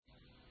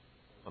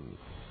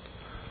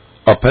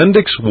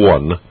Appendix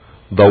 1,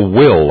 The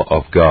Will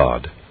of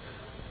God.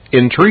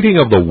 In treating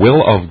of the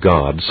will of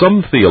God,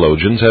 some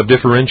theologians have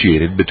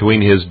differentiated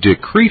between His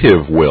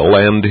decretive will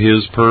and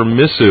His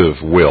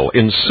permissive will,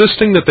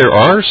 insisting that there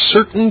are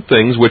certain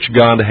things which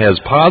God has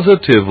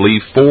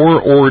positively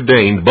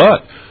foreordained,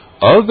 but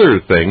other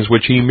things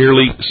which He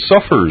merely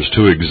suffers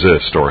to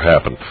exist or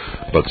happen.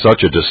 But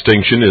such a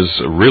distinction is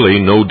really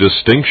no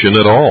distinction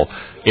at all,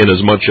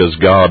 inasmuch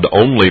as God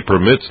only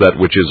permits that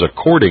which is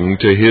according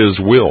to His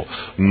will.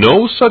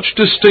 No such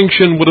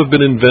distinction would have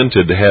been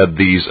invented had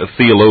these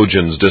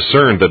theologians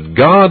discerned that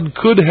God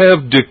could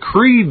have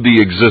decreed the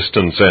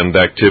existence and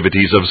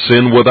activities of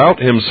sin without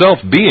Himself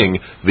being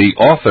the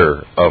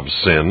author of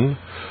sin.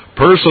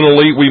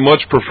 Personally, we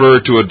much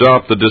prefer to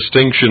adopt the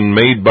distinction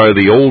made by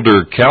the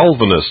older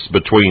Calvinists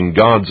between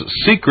God's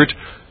secret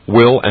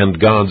will and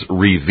God's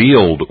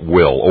revealed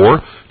will,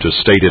 or, to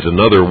state it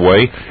another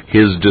way,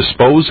 His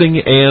disposing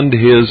and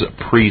His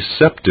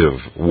preceptive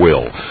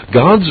will.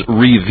 God's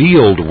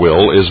revealed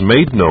will is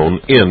made known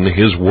in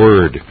His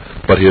Word,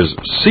 but His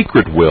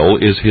secret will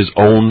is His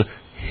own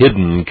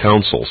hidden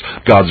counsels.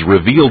 God's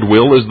revealed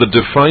will is the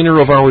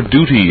definer of our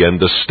duty and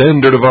the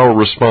standard of our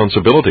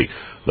responsibility.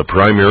 The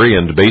primary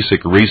and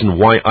basic reason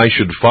why I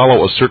should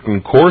follow a certain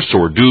course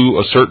or do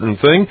a certain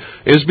thing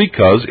is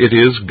because it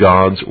is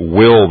God's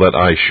will that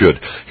I should,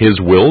 His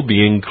will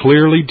being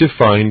clearly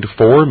defined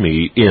for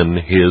me in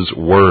His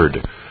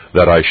Word.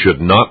 That I should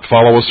not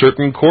follow a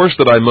certain course,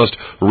 that I must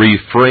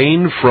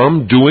refrain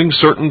from doing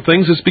certain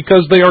things, is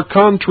because they are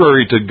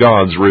contrary to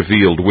God's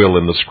revealed will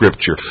in the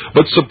Scripture.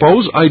 But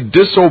suppose I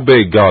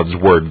disobey God's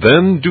Word,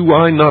 then do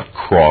I not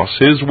cross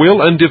His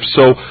will? And if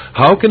so,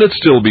 how can it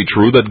still be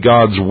true that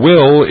God's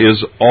will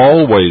is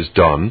always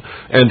done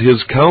and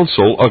His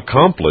counsel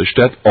accomplished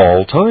at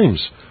all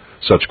times?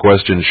 Such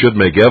questions should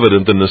make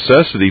evident the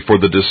necessity for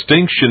the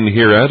distinction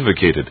here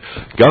advocated.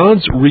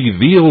 God's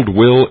revealed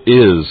will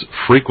is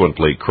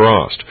frequently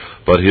crossed,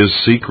 but His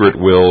secret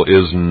will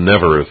is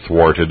never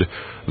thwarted.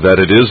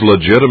 That it is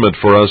legitimate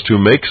for us to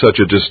make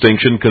such a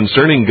distinction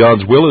concerning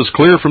God's will is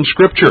clear from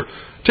Scripture.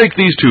 Take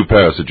these two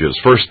passages,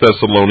 1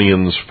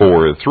 Thessalonians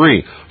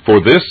 4:3. For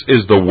this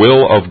is the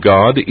will of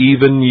God,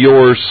 even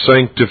your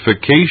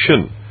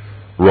sanctification.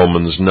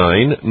 Romans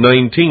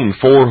 9:19,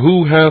 for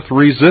who hath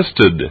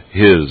resisted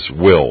His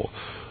will?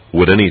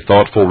 Would any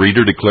thoughtful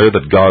reader declare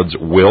that God's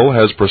will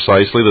has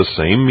precisely the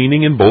same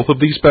meaning in both of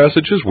these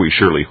passages? We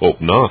surely hope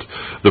not.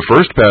 The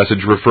first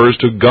passage refers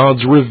to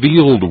God's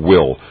revealed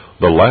will,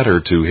 the latter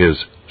to His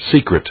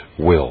secret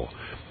will.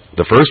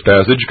 The first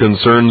passage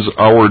concerns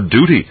our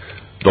duty.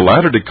 The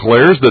latter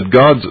declares that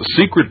God's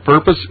secret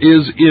purpose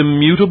is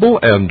immutable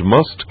and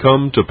must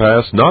come to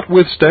pass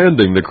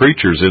notwithstanding the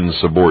creature's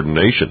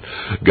insubordination.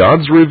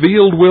 God's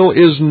revealed will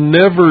is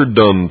never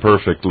done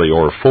perfectly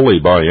or fully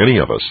by any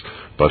of us,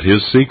 but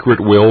His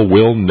secret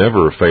will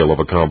never fail of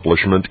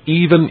accomplishment,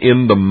 even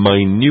in the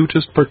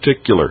minutest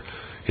particular.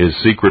 His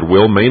secret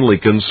will mainly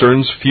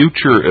concerns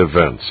future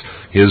events.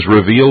 His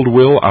revealed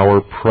will,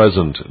 our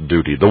present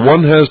duty. The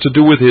one has to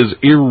do with His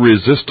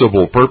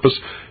irresistible purpose,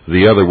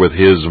 the other with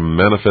His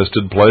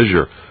manifested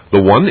pleasure.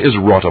 The one is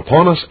wrought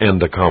upon us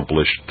and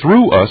accomplished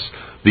through us,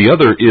 the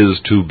other is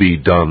to be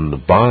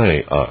done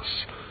by us.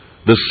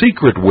 The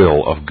secret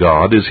will of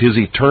God is His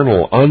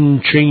eternal,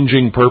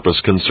 unchanging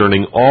purpose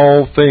concerning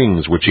all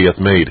things which He hath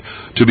made,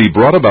 to be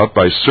brought about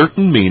by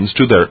certain means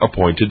to their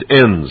appointed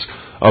ends.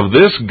 Of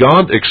this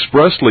God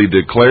expressly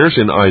declares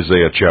in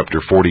Isaiah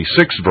chapter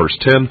 46, verse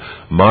 10,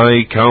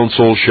 My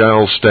counsel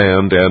shall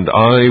stand, and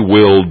I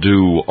will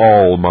do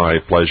all my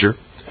pleasure.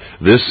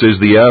 This is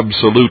the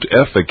absolute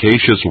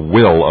efficacious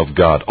will of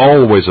God,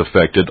 always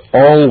effected,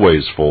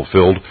 always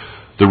fulfilled.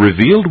 The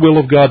revealed will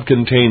of God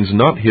contains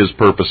not His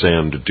purpose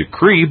and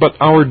decree, but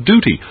our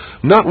duty,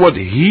 not what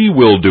He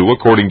will do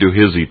according to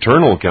His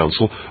eternal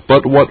counsel,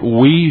 but what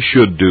we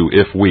should do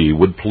if we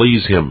would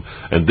please Him.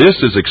 And this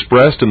is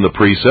expressed in the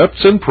precepts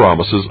and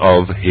promises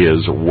of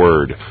His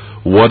Word.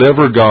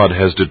 Whatever God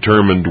has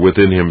determined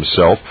within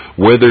Himself,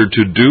 whether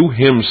to do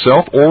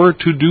Himself or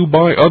to do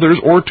by others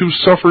or to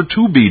suffer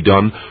to be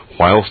done,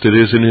 whilst it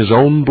is in His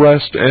own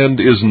breast and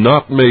is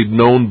not made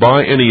known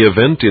by any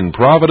event in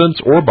providence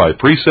or by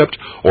precept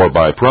or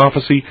by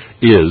prophecy,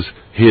 is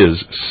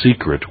His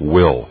secret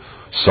will.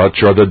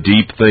 Such are the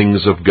deep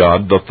things of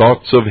God, the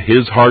thoughts of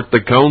His heart, the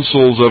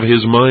counsels of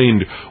His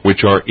mind,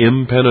 which are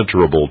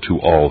impenetrable to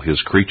all His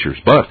creatures.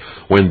 But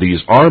when these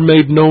are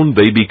made known,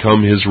 they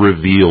become His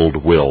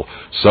revealed will.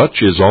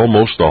 Such is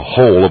almost the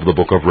whole of the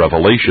book of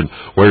Revelation,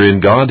 wherein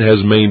God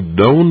has made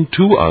known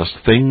to us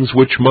things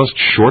which must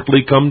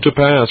shortly come to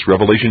pass.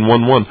 Revelation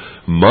 1:1,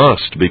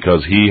 must,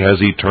 because He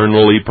has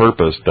eternally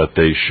purposed that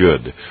they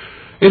should.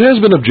 It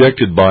has been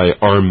objected by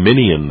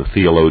Arminian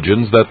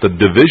theologians that the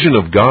division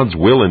of God's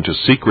will into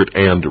secret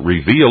and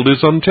revealed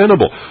is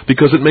untenable,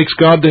 because it makes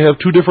God to have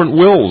two different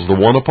wills, the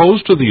one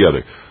opposed to the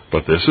other.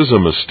 But this is a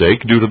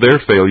mistake due to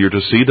their failure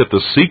to see that the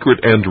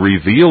secret and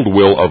revealed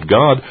will of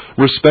God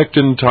respect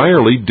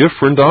entirely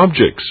different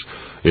objects.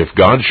 If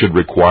God should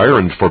require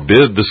and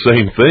forbid the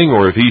same thing,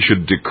 or if he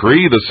should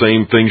decree the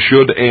same thing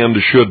should and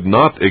should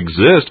not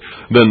exist,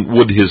 then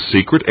would his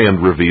secret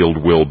and revealed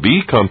will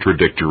be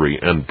contradictory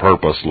and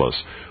purposeless.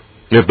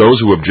 If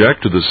those who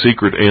object to the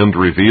secret and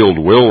revealed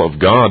will of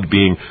God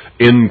being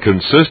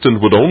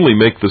inconsistent would only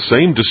make the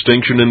same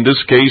distinction in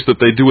this case that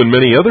they do in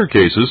many other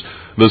cases,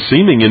 the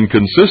seeming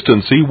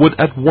inconsistency would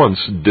at once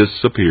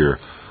disappear.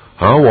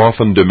 How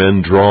often do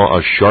men draw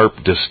a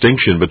sharp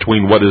distinction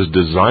between what is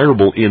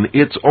desirable in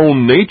its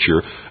own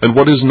nature and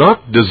what is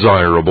not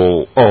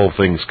desirable, all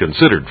things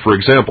considered? For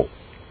example,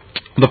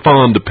 the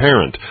fond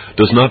parent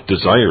does not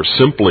desire,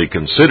 simply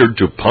considered,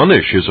 to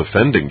punish his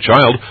offending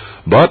child,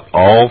 but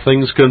all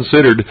things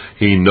considered,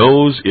 he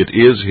knows it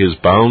is his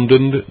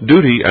bounden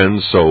duty,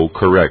 and so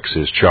corrects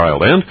his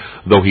child. And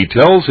though he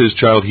tells his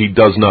child he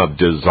does not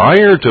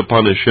desire to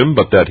punish him,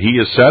 but that he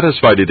is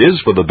satisfied it is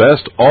for the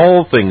best,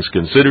 all things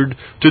considered,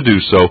 to do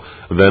so,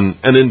 then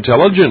an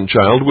intelligent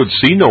child would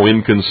see no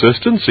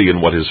inconsistency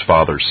in what his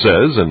father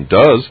says and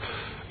does.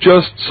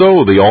 Just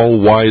so the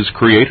all-wise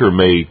Creator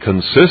may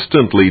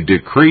consistently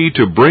decree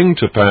to bring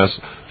to pass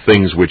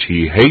things which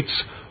he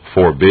hates,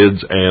 forbids,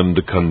 and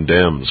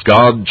condemns.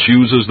 God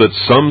chooses that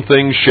some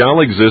things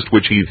shall exist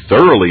which he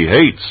thoroughly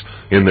hates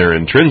in their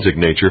intrinsic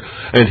nature,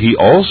 and he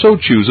also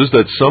chooses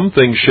that some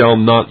things shall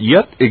not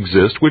yet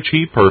exist which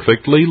he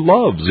perfectly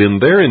loves in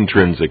their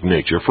intrinsic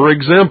nature. For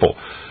example,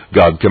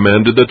 God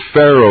commanded that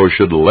Pharaoh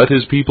should let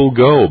his people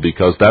go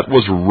because that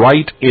was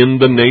right in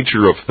the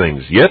nature of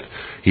things. Yet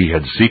he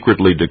had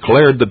secretly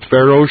declared that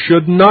Pharaoh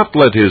should not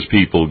let his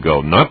people go,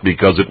 not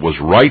because it was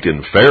right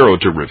in Pharaoh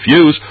to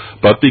refuse,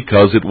 but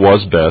because it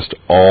was best,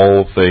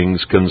 all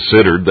things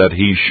considered, that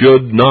he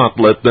should not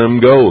let them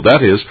go.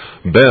 That is,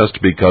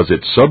 best because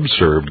it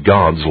subserved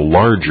God's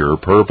larger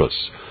purpose.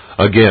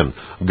 Again,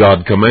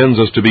 God commands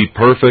us to be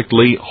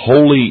perfectly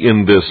holy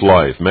in this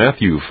life,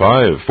 Matthew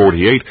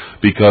 5:48,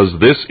 because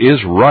this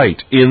is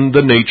right in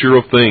the nature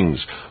of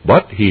things.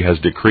 But he has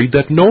decreed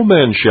that no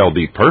man shall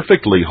be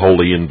perfectly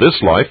holy in this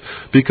life,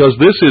 because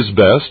this is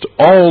best,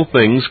 all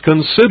things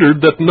considered,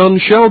 that none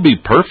shall be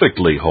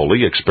perfectly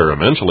holy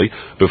experimentally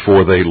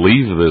before they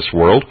leave this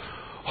world.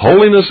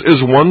 Holiness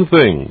is one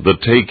thing, the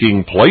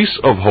taking place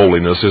of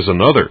holiness is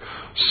another.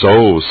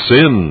 So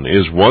sin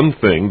is one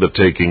thing, the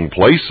taking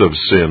place of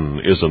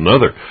sin is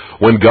another.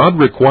 When God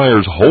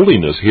requires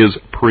holiness, his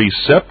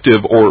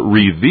preceptive or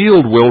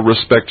revealed will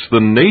respects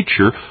the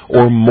nature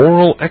or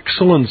moral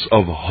excellence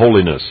of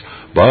holiness.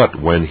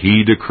 But when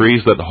he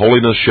decrees that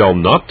holiness shall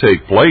not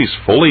take place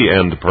fully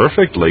and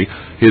perfectly,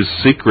 his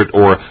secret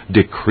or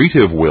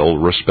decretive will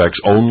respects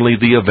only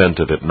the event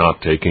of it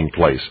not taking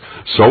place.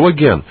 So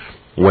again,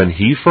 when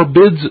he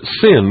forbids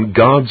sin,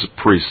 God's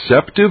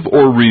preceptive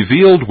or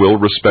revealed will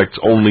respects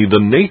only the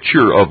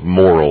nature of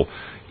moral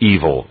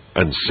evil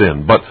and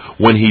sin. But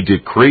when he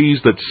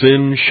decrees that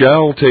sin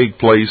shall take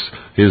place,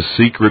 his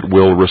secret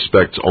will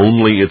respects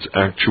only its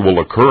actual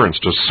occurrence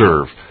to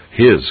serve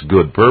his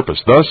good purpose.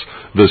 Thus,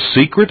 the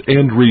secret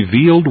and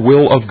revealed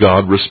will of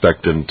God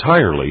respect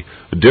entirely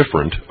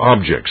different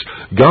objects.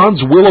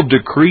 God's will of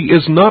decree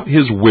is not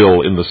his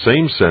will in the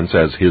same sense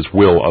as his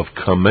will of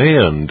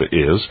command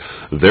is.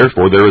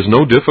 Therefore, there is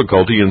no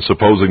difficulty in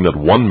supposing that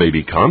one may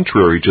be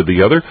contrary to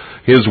the other.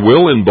 His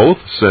will in both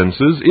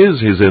senses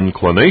is his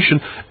inclination.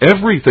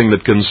 Everything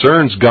that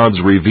concerns God's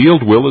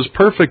revealed will is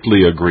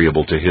perfectly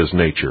agreeable to his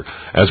nature,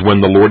 as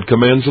when the Lord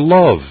commands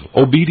love,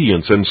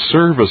 obedience, and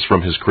service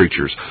from his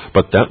creatures.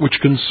 But that which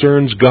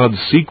concerns God's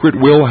secret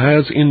will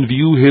has in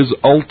view his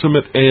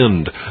ultimate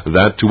end,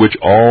 that to which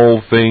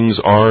all things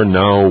are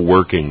now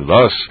working.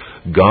 Thus,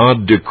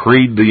 God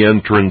decreed the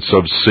entrance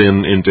of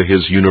sin into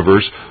his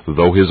universe,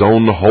 though his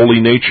own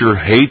holy nature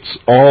hates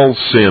all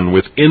sin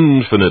with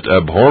infinite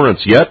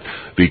abhorrence. Yet,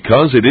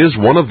 because it is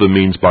one of the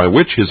means by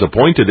which his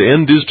appointed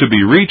end is to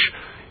be reached,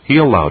 he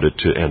allowed it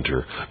to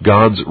enter.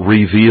 God's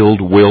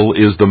revealed will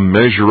is the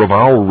measure of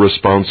our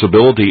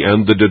responsibility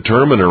and the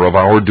determiner of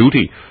our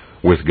duty.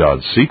 With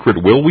God's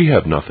secret will we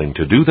have nothing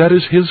to do. That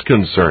is his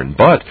concern.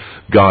 But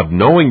God,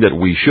 knowing that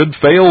we should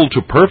fail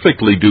to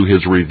perfectly do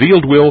his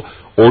revealed will,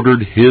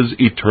 ordered his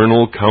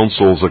eternal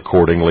counsels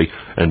accordingly.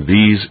 And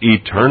these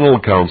eternal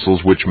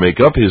counsels which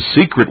make up his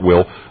secret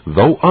will,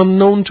 though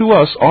unknown to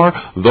us,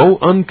 are, though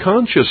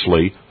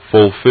unconsciously,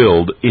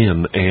 fulfilled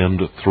in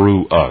and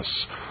through us.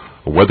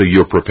 Whether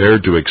you're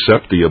prepared to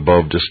accept the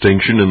above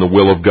distinction in the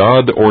will of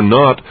God or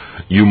not,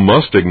 you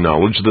must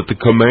acknowledge that the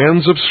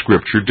commands of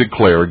Scripture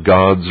declare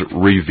God's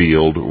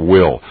revealed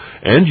will.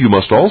 And you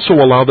must also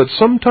allow that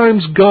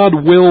sometimes God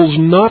wills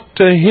not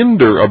to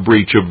hinder a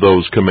breach of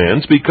those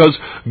commands because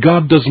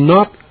God does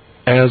not,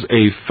 as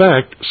a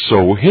fact,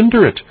 so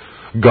hinder it.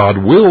 God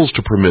wills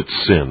to permit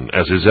sin,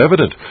 as is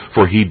evident,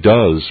 for he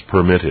does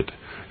permit it.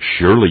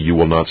 Surely you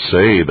will not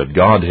say that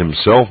God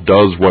himself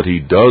does what he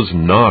does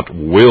not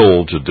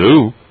will to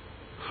do.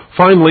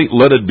 Finally,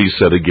 let it be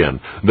said again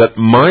that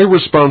my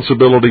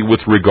responsibility with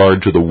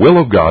regard to the will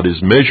of God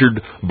is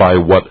measured by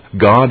what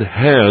God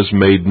has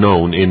made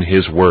known in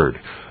his Word.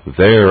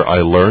 There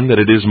I learn that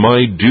it is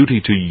my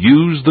duty to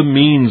use the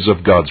means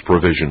of God's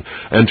provision,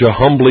 and to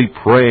humbly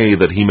pray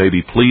that He may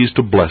be pleased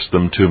to bless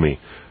them to me.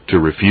 To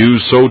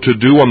refuse so to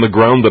do on the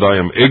ground that I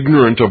am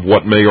ignorant of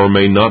what may or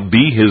may not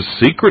be His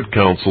secret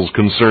counsels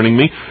concerning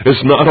me is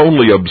not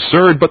only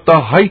absurd, but the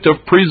height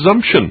of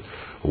presumption.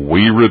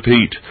 We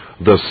repeat,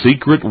 the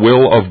secret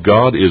will of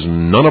God is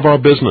none of our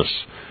business.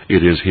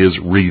 It is His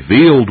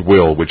revealed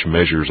will which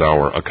measures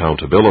our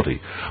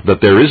accountability. That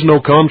there is no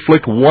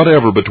conflict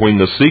whatever between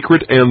the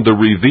secret and the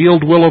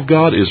revealed will of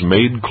God is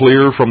made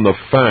clear from the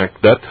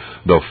fact that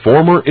the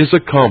former is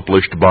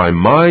accomplished by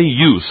my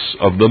use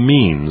of the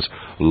means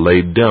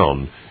laid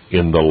down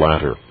in the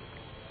latter.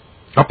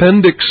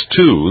 Appendix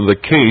 2, the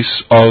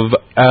case of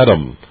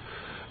Adam.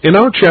 In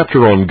our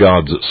chapter on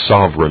God's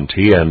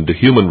sovereignty and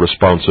human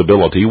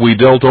responsibility, we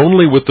dealt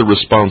only with the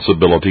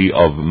responsibility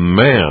of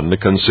man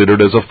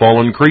considered as a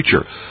fallen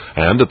creature,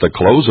 and at the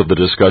close of the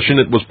discussion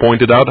it was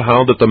pointed out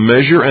how that the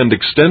measure and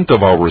extent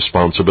of our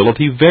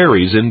responsibility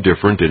varies in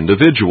different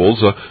individuals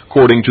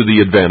according to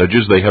the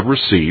advantages they have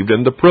received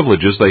and the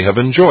privileges they have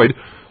enjoyed,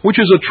 which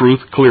is a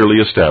truth clearly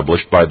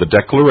established by the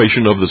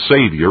declaration of the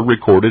Savior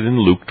recorded in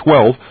Luke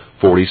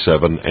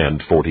 12:47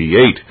 and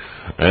 48.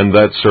 And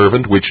that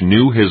servant which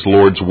knew his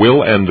Lord's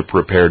will and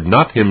prepared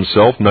not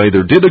himself,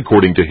 neither did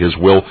according to his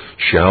will,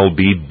 shall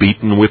be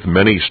beaten with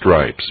many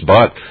stripes.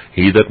 But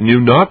he that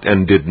knew not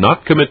and did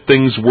not commit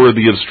things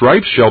worthy of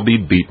stripes shall be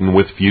beaten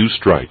with few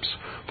stripes.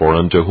 For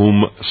unto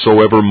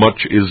whomsoever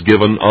much is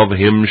given, of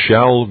him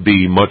shall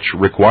be much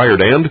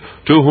required, and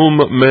to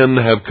whom men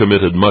have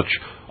committed much,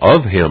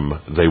 of him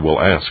they will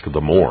ask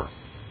the more.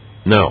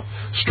 Now,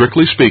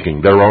 strictly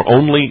speaking, there are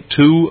only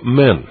two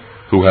men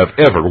who have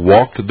ever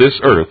walked this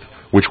earth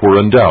which were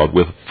endowed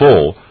with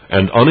full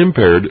and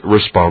unimpaired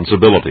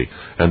responsibility,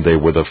 and they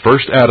were the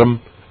first Adam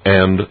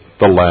and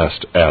the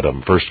last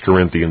Adam. 1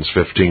 Corinthians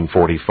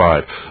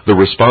 15:45. The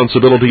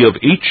responsibility of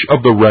each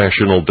of the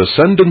rational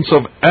descendants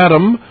of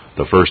Adam,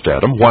 the first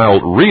Adam, while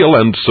real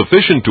and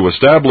sufficient to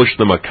establish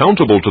them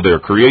accountable to their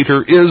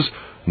Creator, is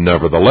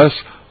nevertheless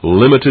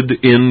limited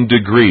in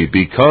degree,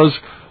 because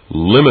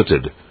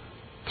limited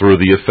through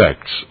the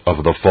effects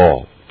of the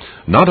fall.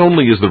 Not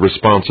only is the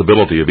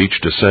responsibility of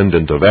each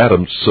descendant of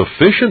Adam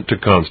sufficient to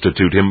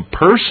constitute him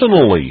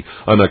personally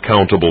an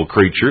accountable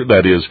creature,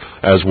 that is,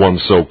 as one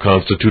so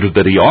constituted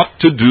that he ought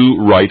to do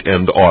right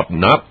and ought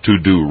not to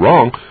do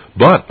wrong,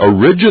 but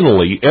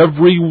originally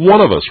every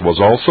one of us was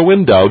also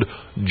endowed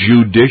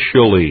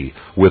judicially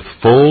with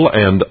full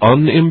and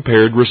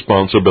unimpaired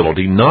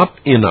responsibility, not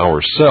in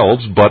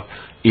ourselves, but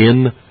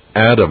in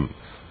Adam.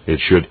 It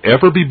should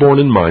ever be borne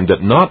in mind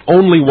that not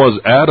only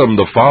was Adam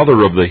the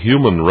father of the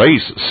human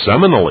race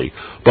seminally,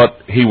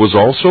 but he was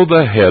also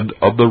the head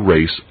of the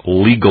race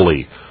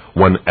legally.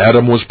 When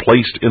Adam was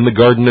placed in the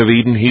Garden of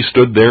Eden, he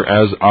stood there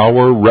as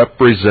our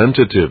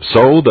representative,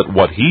 so that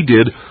what he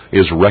did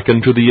is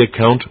reckoned to the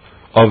account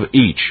of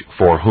each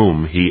for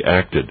whom he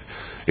acted.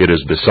 It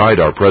is beside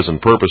our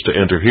present purpose to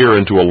enter here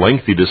into a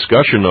lengthy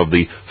discussion of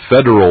the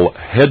federal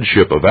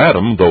headship of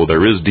Adam, though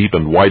there is deep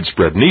and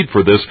widespread need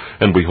for this,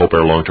 and we hope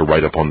ere long to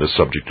write upon this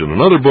subject in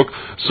another book.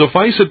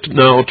 Suffice it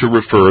now to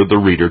refer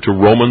the reader to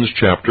Romans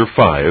chapter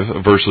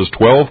 5, verses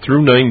 12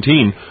 through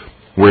 19,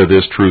 where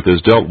this truth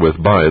is dealt with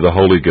by the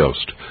Holy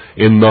Ghost.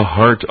 In the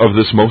heart of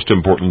this most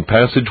important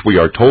passage, we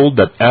are told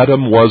that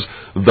Adam was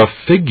the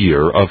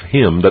figure of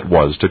him that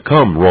was to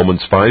come.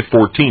 Romans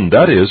 5:14,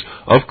 that is,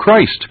 of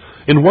Christ.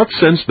 In what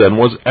sense, then,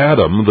 was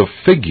Adam the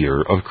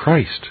figure of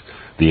Christ?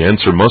 The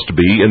answer must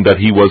be in that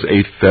he was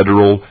a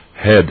federal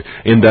head,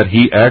 in that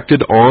he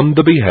acted on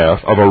the behalf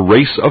of a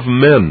race of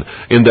men,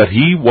 in that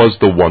he was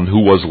the one who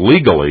was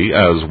legally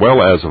as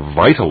well as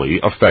vitally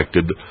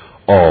affected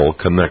all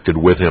connected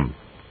with him.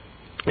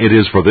 It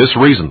is for this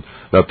reason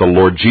that the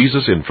Lord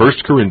Jesus in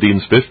 1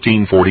 Corinthians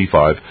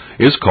 15:45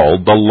 is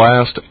called the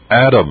last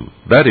Adam,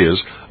 that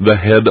is, the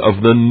head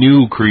of the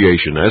new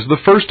creation, as the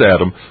first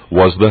Adam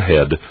was the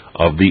head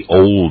of the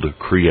old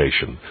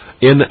creation.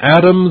 In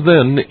Adam,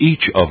 then,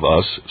 each of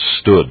us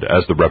stood.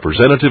 As the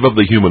representative of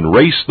the human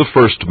race, the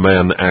first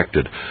man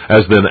acted.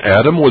 As then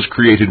Adam was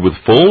created with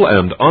full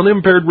and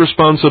unimpaired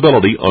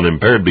responsibility,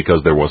 unimpaired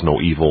because there was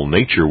no evil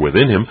nature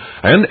within him,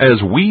 and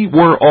as we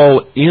were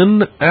all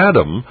in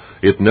Adam,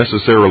 it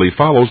necessarily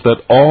follows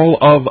that all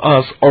of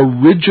us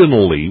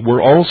originally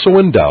were also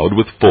endowed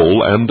with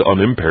full and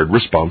unimpaired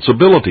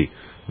responsibility.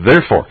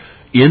 Therefore,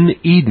 in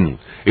Eden,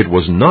 it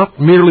was not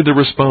merely the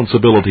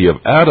responsibility of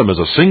Adam as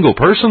a single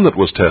person that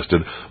was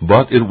tested,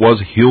 but it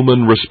was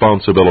human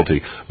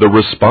responsibility, the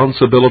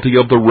responsibility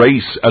of the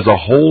race as a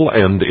whole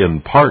and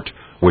in part,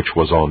 which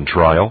was on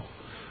trial.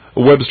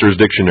 Webster's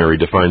dictionary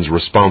defines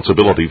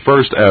responsibility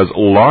first as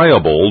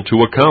liable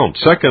to account,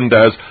 second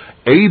as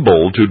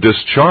able to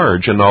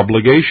discharge an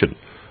obligation.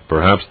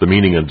 Perhaps the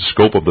meaning and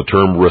scope of the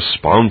term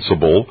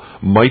responsible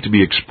might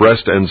be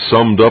expressed and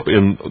summed up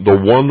in the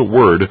one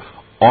word,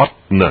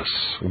 oughtness.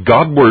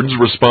 Godward's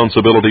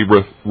responsibility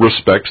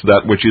respects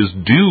that which is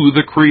due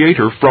the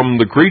Creator from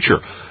the creature,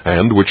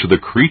 and which the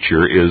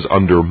creature is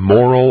under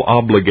moral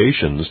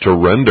obligations to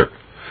render.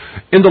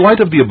 In the light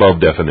of the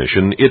above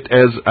definition, it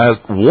is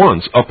at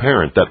once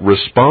apparent that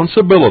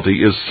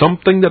responsibility is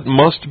something that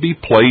must be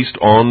placed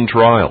on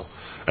trial.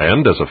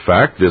 And as a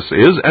fact, this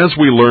is, as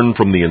we learn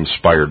from the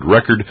inspired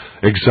record,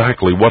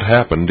 exactly what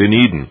happened in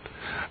Eden.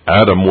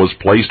 Adam was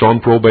placed on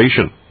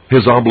probation.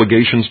 His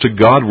obligations to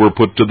God were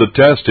put to the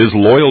test. His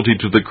loyalty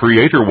to the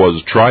Creator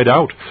was tried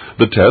out.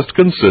 The test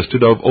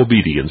consisted of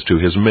obedience to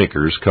his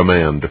Maker's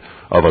command.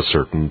 Of a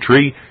certain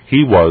tree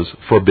he was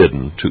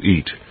forbidden to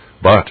eat.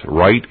 But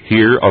right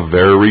here, a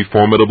very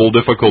formidable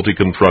difficulty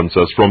confronts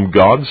us. From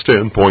God's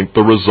standpoint,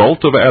 the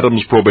result of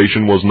Adam's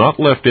probation was not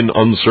left in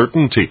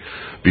uncertainty.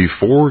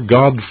 Before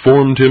God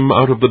formed him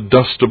out of the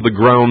dust of the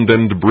ground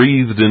and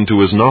breathed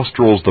into his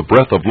nostrils the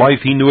breath of life,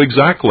 he knew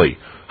exactly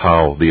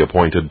how the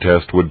appointed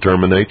test would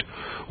terminate.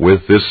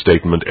 With this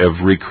statement,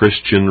 every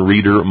Christian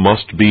reader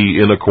must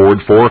be in accord,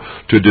 for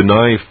to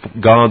deny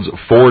God's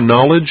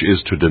foreknowledge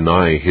is to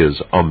deny His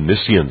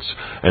omniscience,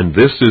 and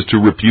this is to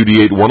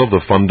repudiate one of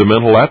the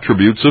fundamental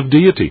attributes of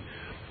deity.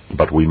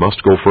 But we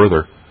must go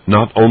further.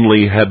 Not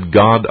only had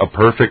God a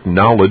perfect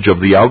knowledge of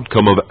the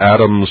outcome of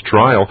Adam's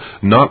trial,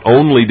 not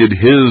only did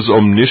His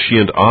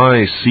omniscient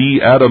eye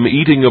see Adam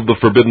eating of the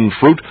forbidden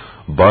fruit,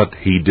 but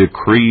He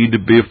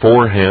decreed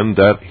beforehand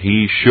that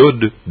he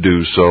should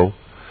do so.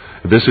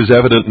 This is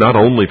evident not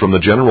only from the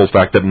general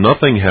fact that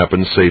nothing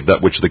happens save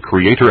that which the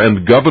Creator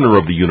and Governor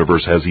of the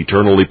universe has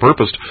eternally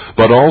purposed,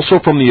 but also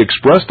from the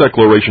express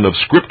declaration of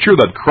Scripture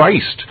that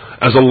Christ,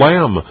 as a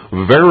lamb,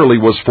 verily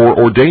was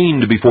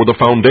foreordained before the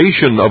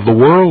foundation of the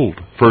world.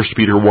 1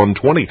 Peter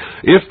 1:20.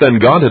 If then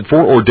God had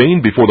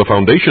foreordained before the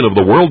foundation of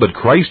the world that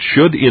Christ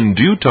should in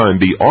due time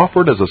be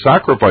offered as a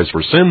sacrifice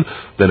for sin,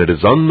 then it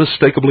is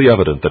unmistakably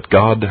evident that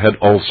God had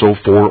also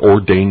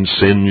foreordained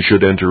sin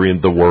should enter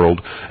into the world,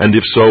 and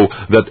if so,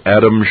 that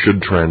Adam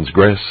should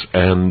transgress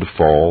and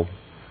fall.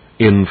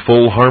 In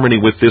full harmony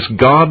with this,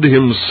 God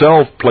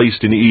Himself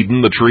placed in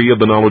Eden the tree of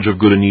the knowledge of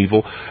good and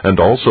evil, and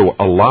also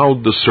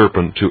allowed the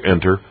serpent to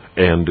enter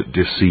and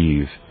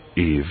deceive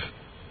Eve.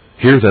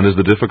 Here then is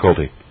the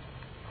difficulty.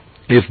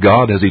 If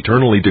God has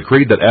eternally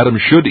decreed that Adam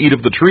should eat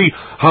of the tree,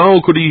 how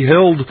could he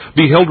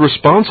be held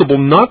responsible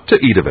not to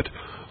eat of it?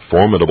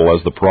 Formidable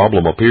as the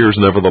problem appears,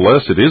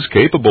 nevertheless, it is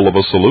capable of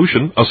a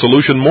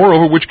solution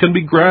moreover which can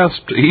be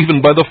grasped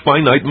even by the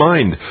finite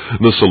mind.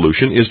 The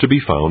solution is to be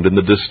found in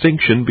the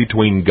distinction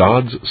between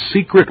God's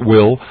secret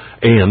will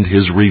and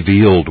His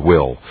revealed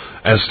will.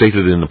 As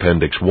stated in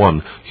Appendix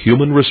 1,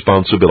 human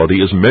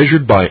responsibility is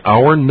measured by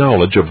our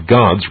knowledge of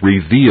God's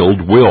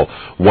revealed will.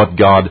 What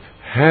God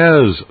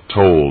has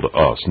told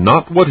us,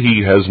 not what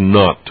He has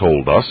not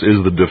told us,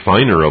 is the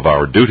definer of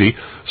our duty.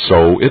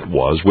 So it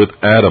was with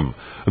Adam.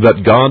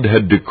 That God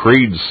had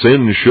decreed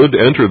sin should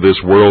enter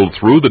this world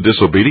through the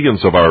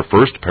disobedience of our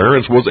first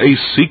parents was a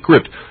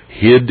secret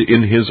hid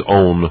in His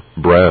own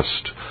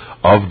breast.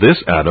 Of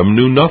this Adam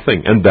knew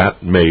nothing, and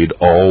that made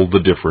all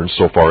the difference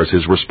so far as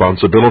his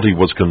responsibility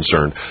was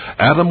concerned.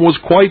 Adam was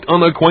quite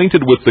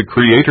unacquainted with the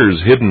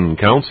Creator's hidden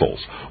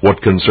counsels.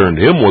 What concerned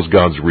him was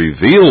God's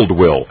revealed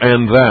will,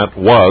 and that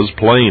was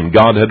plain.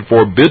 God had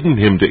forbidden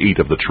him to eat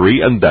of the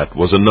tree, and that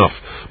was enough.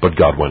 But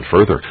God went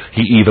further.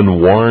 He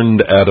even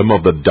warned Adam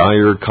of the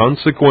dire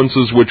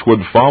consequences which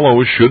would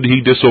follow should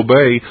he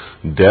disobey.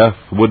 Death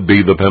would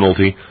be the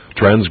penalty.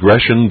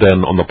 Transgression,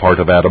 then, on the part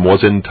of Adam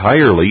was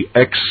entirely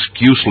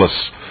excuseless.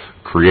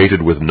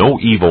 Created with no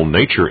evil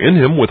nature in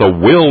him, with a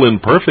will in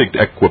perfect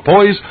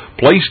equipoise,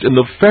 placed in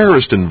the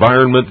fairest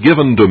environment,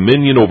 given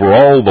dominion over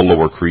all the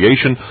lower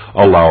creation,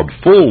 allowed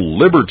full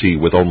liberty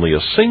with only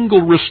a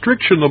single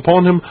restriction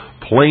upon him,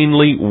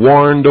 plainly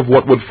warned of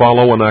what would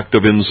follow an act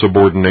of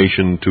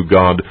insubordination to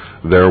God,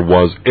 there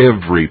was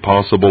every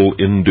possible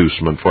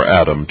inducement for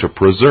Adam to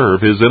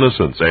preserve his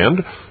innocence,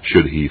 and,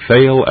 should he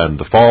fail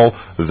and fall,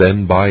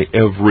 then by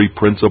every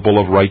principle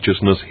of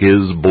righteousness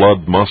his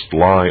blood must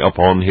lie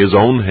upon his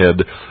own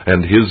head,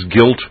 and his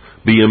guilt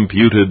be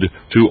imputed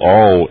to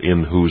all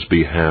in whose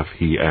behalf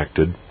he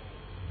acted.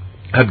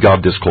 Had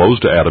God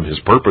disclosed to Adam His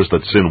purpose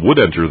that sin would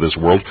enter this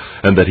world,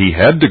 and that He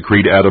had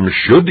decreed Adam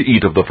should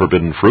eat of the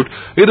forbidden fruit,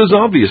 it is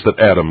obvious that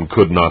Adam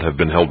could not have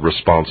been held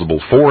responsible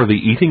for the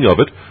eating of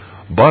it.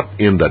 But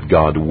in that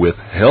God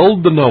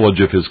withheld the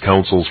knowledge of His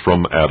counsels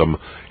from Adam,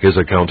 His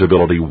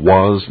accountability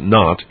was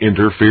not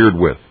interfered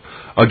with.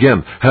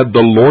 Again, had the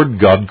Lord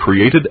God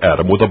created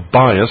Adam with a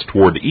bias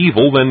toward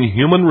evil, then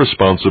human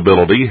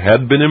responsibility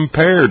had been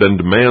impaired,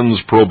 and man's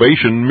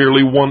probation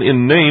merely one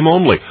in name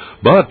only.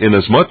 But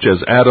inasmuch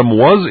as Adam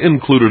was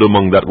included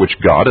among that which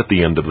God, at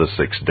the end of the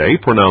sixth day,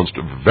 pronounced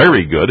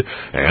very good,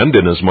 and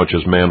inasmuch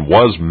as man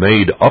was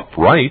made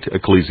upright,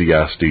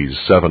 Ecclesiastes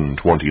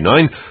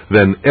 7:29,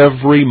 then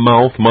every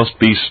mouth must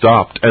be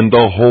stopped, and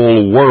the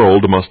whole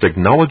world must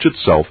acknowledge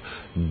itself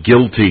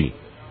guilty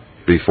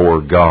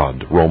before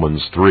God,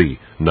 Romans 3,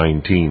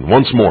 19.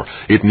 Once more,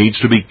 it needs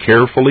to be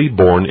carefully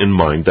borne in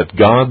mind that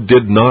God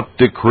did not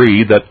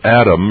decree that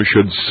Adam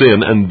should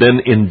sin and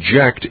then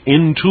inject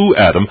into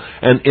Adam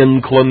an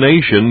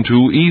inclination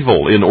to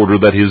evil in order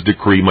that his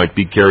decree might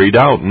be carried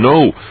out.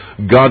 No,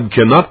 God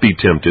cannot be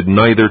tempted,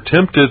 neither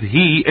tempteth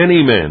he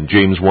any man.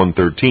 James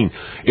 1:13.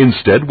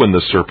 Instead, when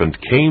the serpent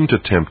came to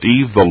tempt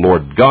Eve, the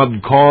Lord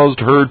God caused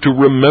her to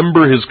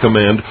remember his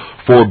command,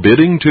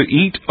 forbidding to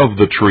eat of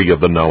the tree of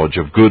the knowledge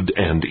of good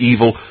and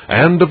evil,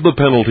 and of the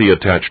penalty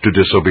attached to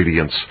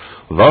disobedience.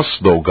 Thus,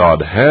 though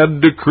God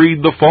had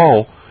decreed the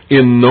fall,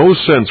 in no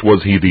sense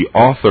was he the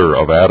author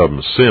of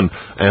Adam's sin,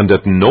 and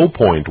at no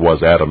point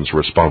was Adam's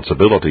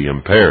responsibility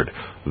impaired.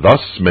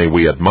 Thus may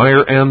we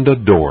admire and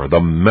adore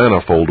the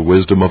manifold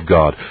wisdom of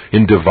God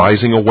in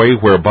devising a way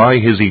whereby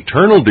his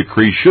eternal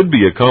decree should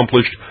be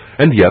accomplished,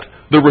 and yet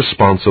the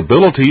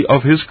responsibility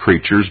of his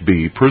creatures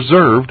be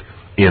preserved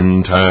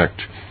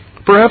intact.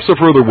 Perhaps a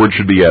further word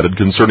should be added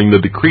concerning the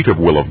decretive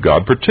will of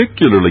God,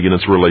 particularly in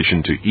its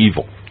relation to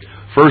evil.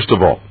 First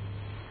of all,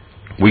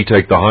 we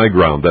take the high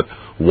ground that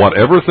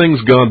whatever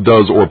things God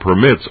does or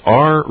permits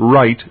are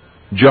right,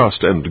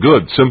 just, and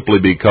good, simply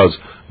because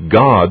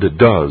God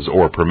does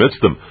or permits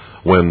them.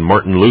 When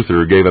Martin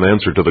Luther gave an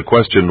answer to the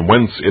question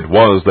whence it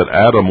was that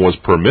Adam was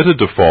permitted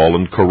to fall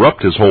and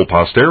corrupt his whole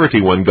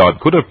posterity when God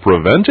could have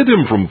prevented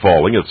him from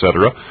falling,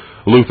 etc.,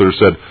 Luther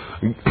said,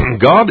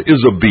 God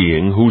is a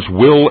being whose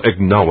will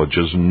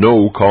acknowledges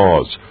no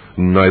cause.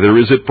 Neither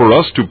is it for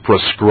us to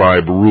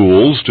prescribe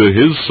rules to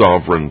his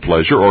sovereign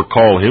pleasure or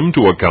call him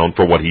to account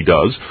for what he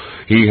does.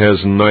 He has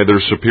neither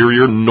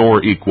superior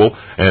nor equal,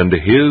 and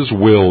his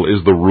will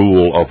is the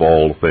rule of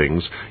all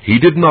things. He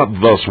did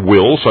not thus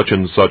will such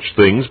and such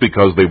things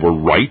because they were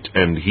right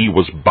and he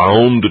was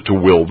bound to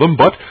will them,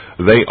 but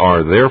they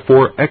are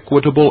therefore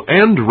equitable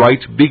and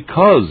right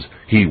because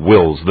he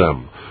wills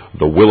them.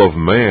 The will of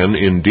man,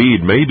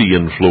 indeed, may be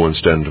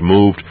influenced and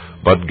moved,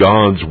 but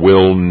God's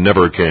will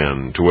never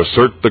can. To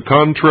assert the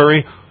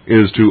contrary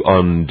is to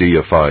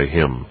undeify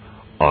him."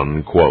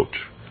 Unquote.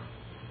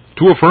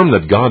 To affirm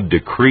that God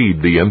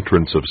decreed the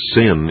entrance of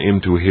sin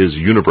into his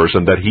universe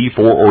and that he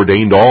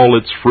foreordained all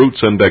its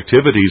fruits and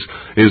activities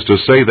is to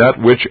say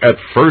that which at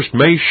first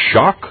may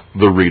shock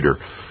the reader.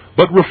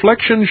 But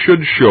reflection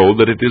should show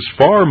that it is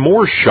far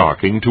more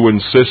shocking to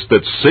insist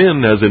that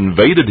sin has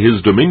invaded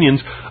his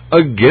dominions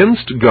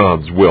against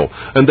God's will,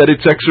 and that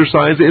its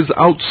exercise is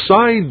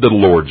outside the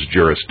Lord's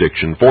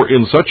jurisdiction, for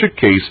in such a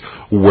case,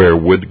 where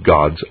would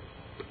God's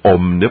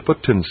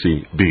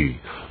omnipotency be?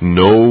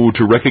 No,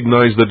 to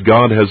recognize that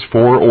God has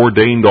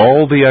foreordained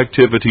all the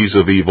activities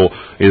of evil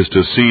is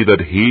to see that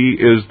he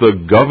is the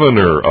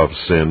governor of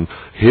sin.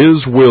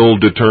 His will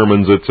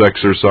determines its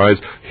exercise.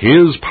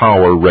 His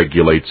power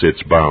regulates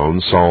its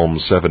bounds. Psalm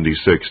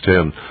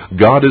 76:10.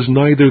 God is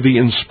neither the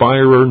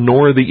inspirer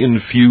nor the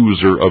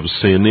infuser of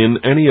sin in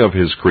any of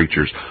his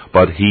creatures,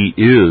 but he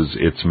is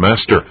its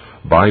master,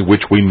 by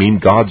which we mean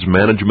God's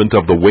management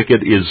of the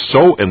wicked is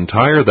so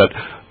entire that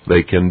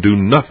they can do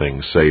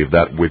nothing save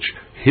that which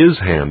his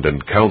hand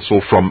and counsel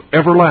from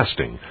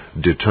everlasting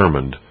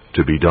determined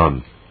to be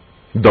done.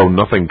 Though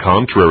nothing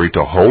contrary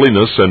to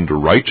holiness and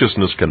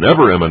righteousness can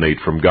ever emanate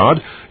from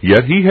God,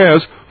 yet he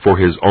has, for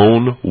his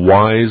own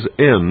wise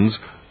ends,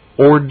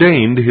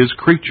 ordained his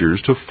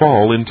creatures to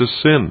fall into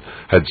sin.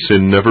 Had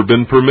sin never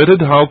been permitted,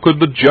 how could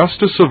the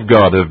justice of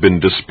God have been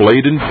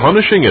displayed in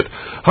punishing it?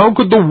 How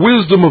could the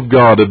wisdom of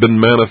God have been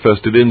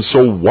manifested in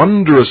so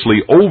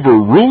wondrously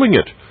overruling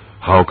it?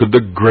 How could the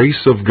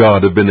grace of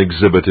God have been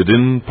exhibited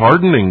in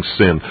pardoning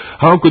sin?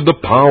 How could the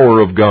power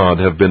of God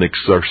have been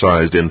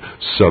exercised in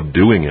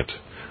subduing it?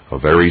 A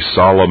very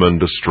solemn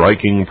and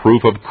striking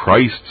proof of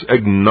Christ's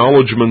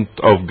acknowledgment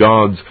of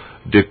God's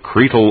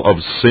decretal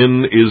of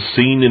sin is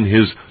seen in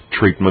his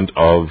treatment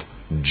of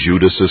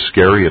Judas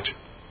Iscariot.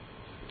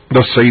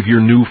 The Savior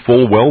knew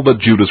full well that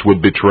Judas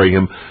would betray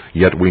him,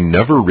 yet we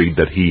never read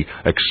that he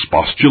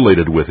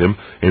expostulated with him.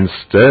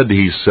 Instead,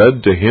 he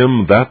said to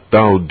him, "That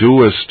thou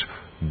doest,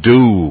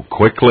 do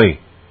quickly."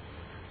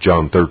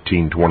 John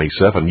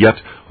 13:27. Yet,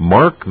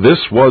 mark,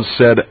 this was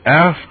said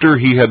after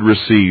he had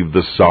received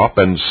the sop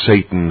and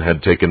Satan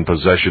had taken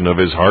possession of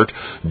his heart.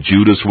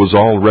 Judas was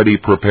already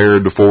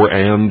prepared for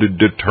and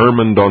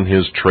determined on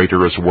his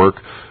traitorous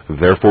work.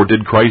 Therefore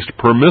did Christ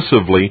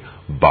permissively,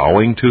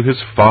 bowing to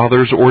his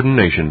Father's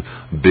ordination,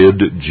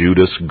 bid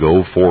Judas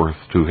go forth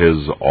to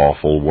his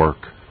awful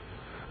work.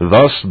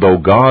 Thus, though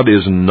God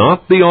is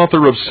not the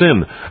author of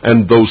sin,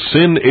 and though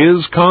sin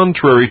is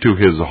contrary to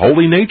his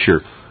holy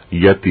nature,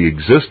 yet the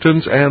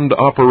existence and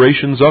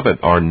operations of it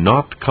are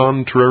not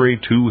contrary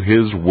to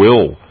his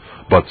will,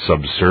 but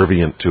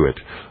subservient to it.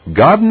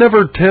 God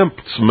never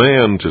tempts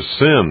man to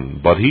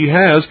sin, but he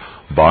has,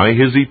 by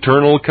his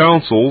eternal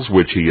counsels,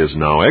 which he is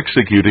now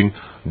executing,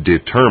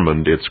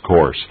 determined its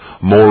course.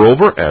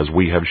 Moreover, as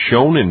we have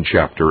shown in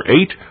chapter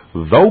 8,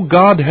 though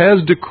God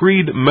has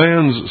decreed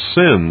man's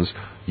sins,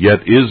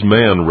 yet is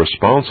man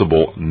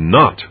responsible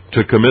not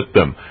to commit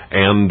them,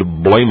 and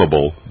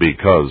blamable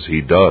because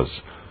he does.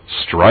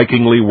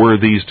 Strikingly were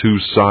these two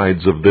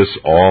sides of this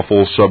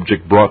awful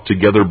subject brought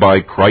together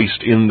by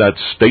Christ in that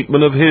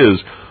statement of His,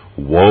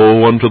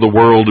 "Woe unto the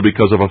world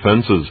because of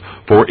offenses,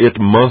 for it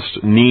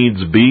must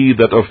needs be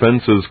that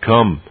offenses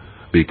come,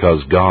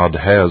 because God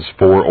has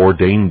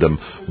foreordained them.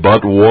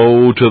 But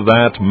woe to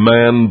that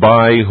man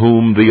by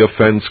whom the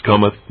offense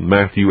cometh,"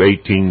 Matthew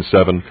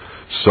 18:7.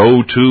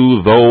 "So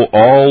too, though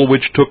all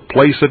which took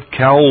place at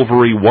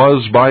Calvary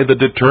was by the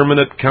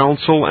determinate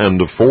counsel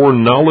and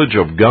foreknowledge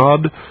of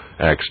God,"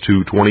 Acts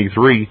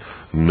 2:23,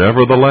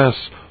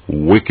 "nevertheless,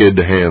 wicked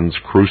hands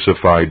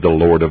crucified the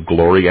Lord of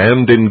glory,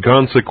 and in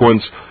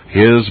consequence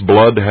His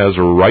blood has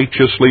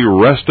righteously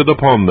rested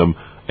upon them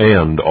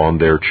and on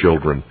their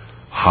children."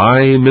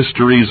 High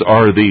mysteries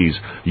are these,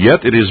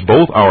 yet it is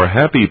both our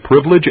happy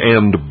privilege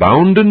and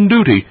bounden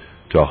duty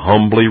to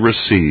humbly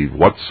receive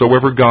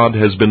whatsoever God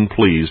has been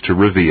pleased to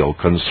reveal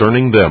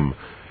concerning them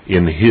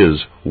in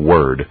His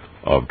word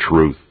of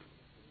truth.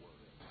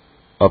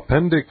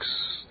 Appendix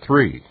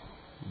 3.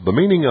 The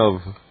meaning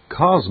of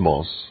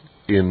cosmos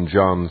in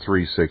John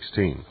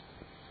 3:16.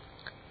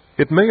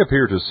 It may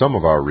appear to some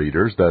of our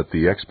readers that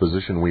the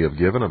exposition we have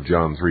given of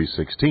John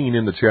 3:16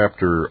 in the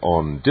chapter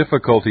on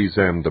difficulties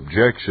and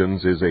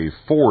objections is a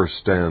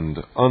forced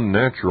and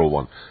unnatural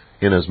one,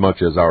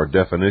 inasmuch as our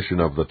definition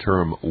of the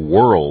term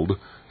world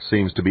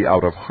seems to be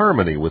out of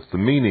harmony with the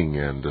meaning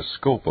and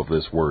scope of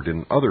this word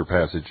in other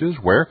passages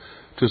where,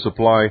 to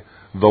supply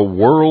the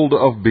world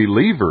of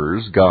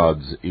believers,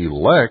 God's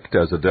elect,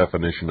 as a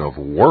definition of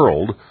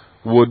world,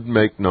 would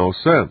make no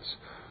sense.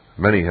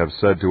 Many have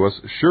said to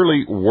us,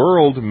 "Surely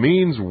world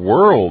means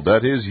world,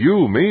 that is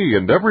you, me,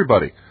 and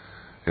everybody."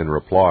 In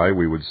reply,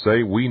 we would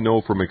say we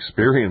know from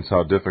experience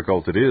how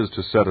difficult it is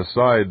to set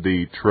aside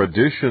the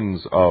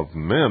traditions of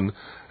men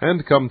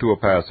and come to a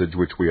passage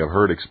which we have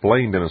heard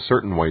explained in a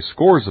certain way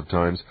scores of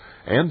times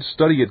and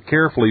study it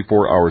carefully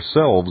for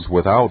ourselves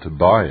without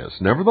bias.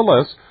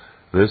 Nevertheless,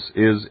 this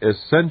is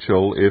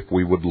essential if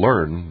we would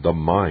learn the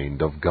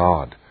mind of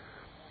God.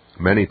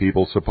 Many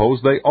people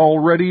suppose they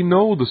already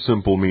know the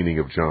simple meaning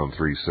of John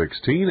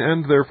 3:16,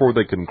 and therefore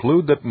they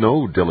conclude that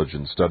no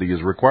diligent study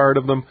is required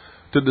of them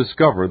to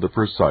discover the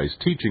precise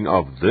teaching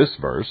of this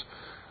verse.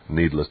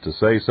 Needless to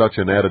say, such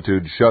an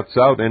attitude shuts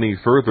out any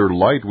further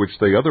light which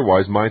they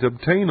otherwise might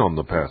obtain on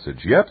the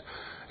passage. Yet,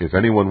 if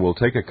anyone will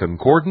take a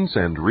concordance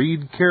and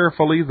read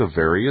carefully the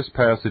various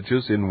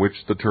passages in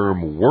which the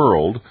term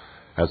world,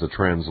 as a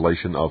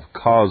translation of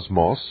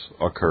cosmos,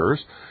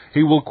 occurs,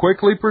 he will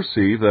quickly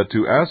perceive that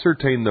to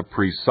ascertain the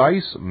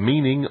precise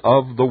meaning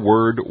of the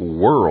word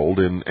world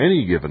in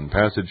any given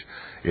passage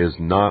is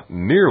not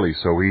nearly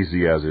so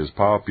easy as is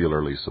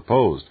popularly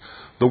supposed.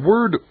 The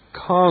word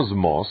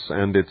cosmos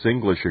and its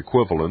English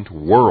equivalent,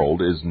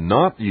 world, is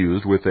not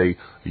used with a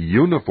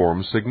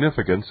uniform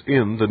significance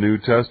in the New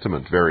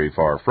Testament. Very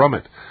far from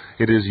it.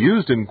 It is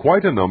used in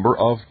quite a number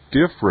of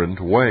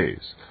different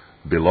ways.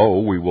 Below,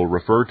 we will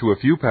refer to a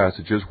few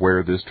passages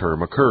where this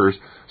term occurs,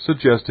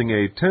 suggesting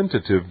a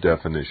tentative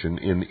definition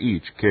in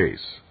each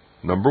case.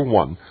 Number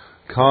 1,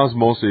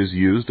 cosmos is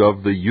used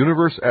of the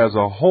universe as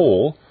a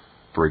whole.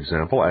 For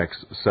example,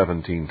 Acts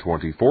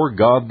 17:24,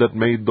 "God that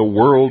made the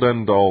world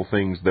and all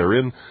things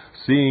therein,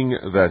 seeing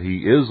that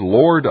He is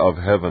Lord of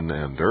heaven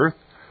and earth."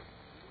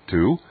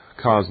 2,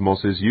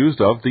 cosmos is used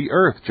of the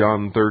earth,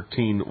 John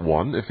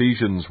 13:1,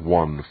 Ephesians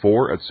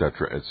 1:4,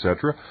 etc.,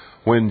 etc.,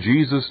 when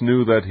Jesus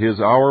knew that His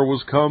hour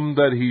was come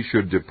that He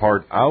should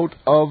depart out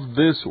of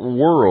this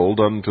world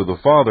unto the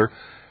Father,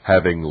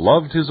 having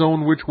loved His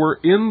own which were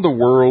in the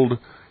world,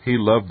 He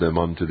loved them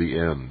unto the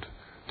end.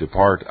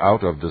 Depart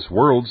out of this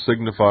world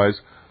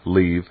signifies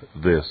leave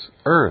this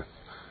earth.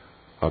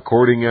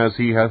 According as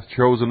He hath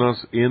chosen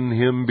us in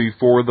Him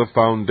before the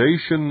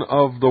foundation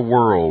of the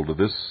world.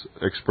 This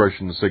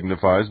expression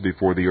signifies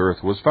before the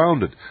earth was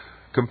founded.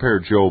 Compare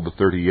Job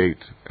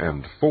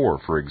 38:4,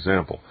 for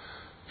example.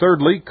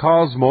 Thirdly,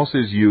 cosmos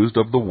is used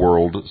of the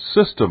world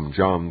system,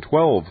 John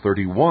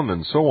 12:31,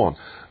 and so on.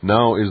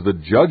 "Now is the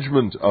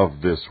judgment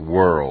of this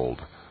world.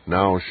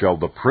 Now shall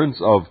the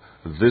prince of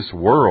this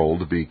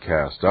world be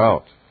cast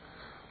out."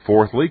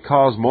 Fourthly,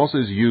 cosmos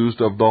is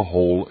used of the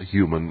whole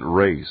human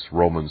race,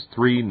 Romans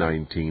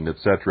 3:19,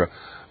 etc.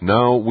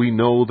 "Now we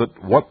know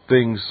that what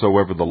things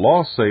soever the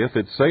law saith,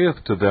 it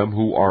saith to them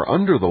who are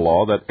under the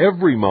law, that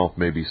every mouth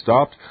may be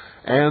stopped,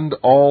 and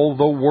all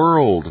the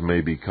world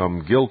may become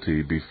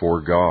guilty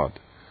before God."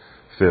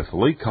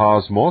 Fifthly,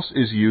 cosmos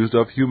is used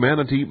of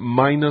humanity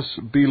minus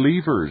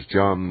believers,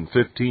 John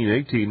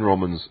 15:18,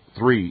 Romans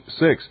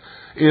 3:6.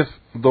 "If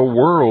the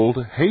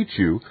world hate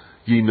you,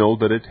 ye know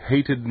that it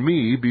hated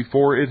me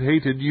before it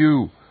hated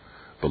you."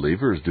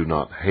 Believers do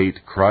not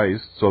hate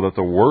Christ, so that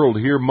the world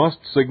here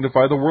must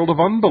signify the world of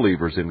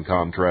unbelievers in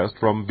contrast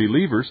from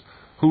believers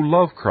who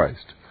love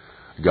Christ.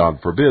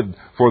 God forbid,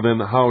 for then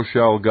how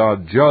shall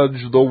God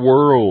judge the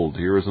world?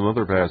 Here is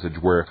another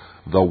passage where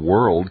the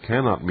world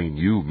cannot mean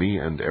you, me,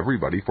 and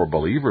everybody, for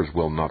believers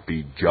will not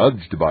be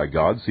judged by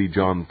God. See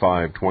John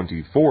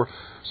 5:24.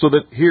 So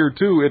that here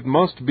too it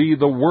must be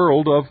the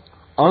world of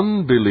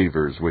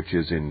unbelievers which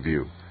is in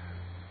view.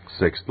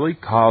 Sixthly,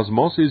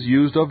 cosmos is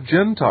used of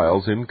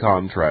Gentiles in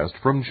contrast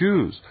from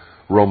Jews.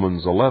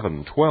 Romans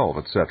 11:12,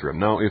 etc.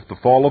 Now, if the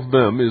fall of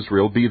them,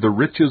 Israel, be the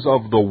riches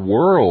of the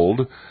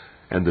world,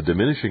 and the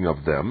diminishing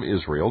of them,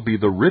 Israel, be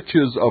the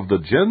riches of the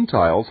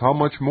Gentiles, how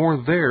much more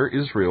there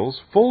Israel's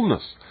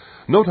fullness?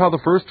 Note how the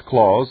first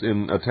clause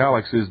in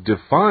italics is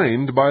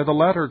defined by the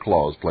latter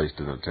clause placed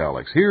in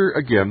italics. Here,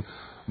 again,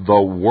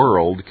 the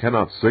world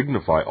cannot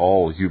signify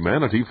all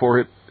humanity, for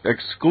it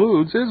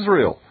excludes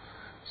Israel.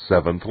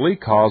 Seventhly,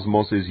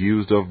 cosmos is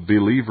used of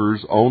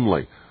believers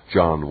only.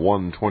 John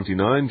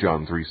 1:29,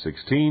 John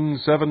 3:16,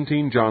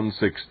 17, John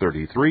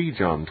 6:33,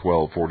 John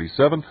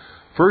 12:47,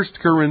 1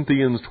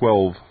 Corinthians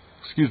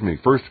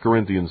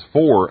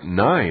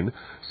 4:9,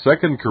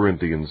 2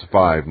 Corinthians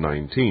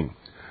 5:19.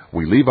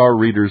 We leave our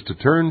readers to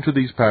turn to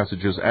these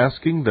passages,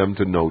 asking them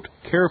to note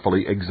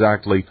carefully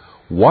exactly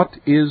what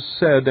is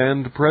said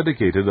and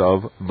predicated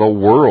of the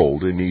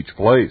world in each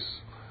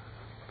place.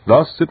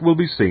 Thus it will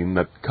be seen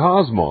that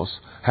cosmos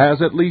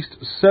has at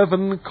least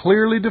 7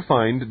 clearly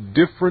defined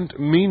different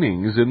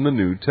meanings in the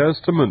New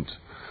Testament.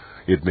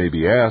 It may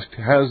be asked,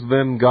 has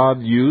then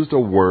God used a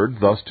word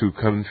thus to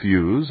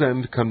confuse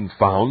and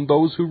confound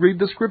those who read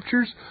the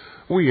Scriptures?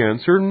 We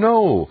answer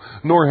no,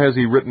 nor has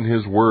he written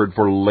his word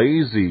for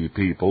lazy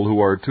people who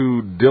are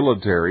too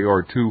dilatory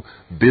or too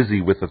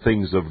busy with the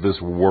things of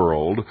this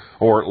world,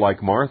 or,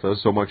 like Martha,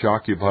 so much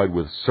occupied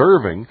with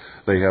serving,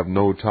 they have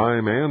no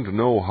time and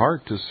no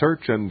heart to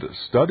search and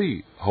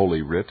study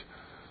Holy Writ.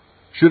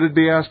 Should it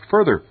be asked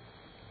further,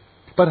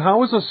 but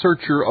how is a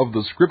searcher of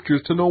the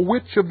Scriptures to know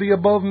which of the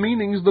above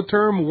meanings the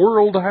term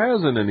world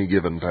has in any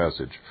given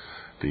passage?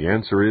 The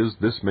answer is,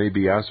 this may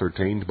be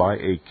ascertained by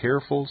a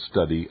careful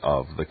study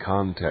of the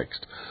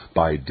context,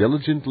 by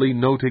diligently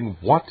noting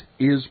what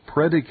is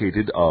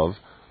predicated of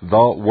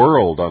the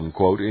world,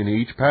 unquote, in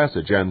each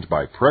passage, and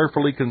by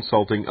prayerfully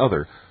consulting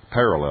other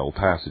parallel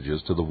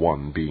passages to the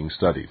one being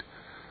studied.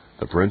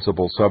 The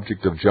principal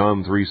subject of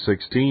John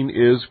 3:16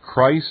 is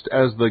Christ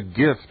as the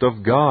gift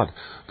of God.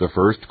 The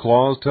first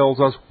clause tells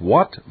us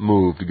what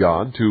moved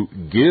God to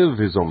give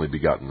his only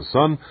begotten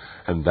Son,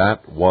 and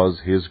that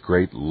was his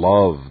great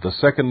love. The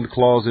second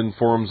clause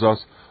informs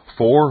us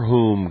for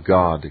whom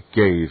God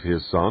gave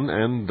his Son,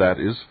 and that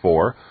is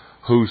for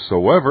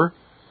whosoever,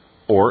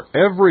 or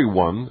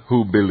everyone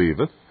who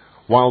believeth,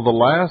 while the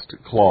last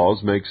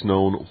clause makes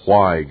known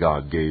why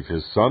God gave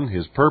his Son,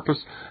 his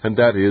purpose, and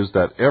that is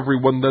that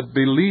everyone that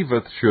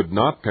believeth should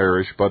not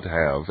perish but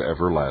have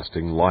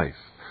everlasting life.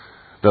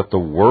 That the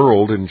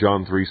world in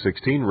John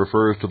 3:16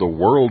 refers to the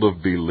world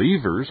of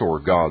believers, or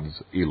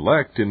God's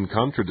elect, in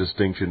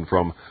contradistinction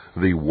from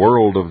the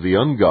world of the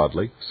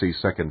ungodly, see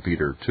 2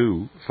 Peter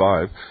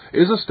 2:5,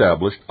 is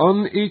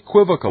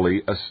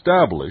unequivocally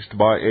established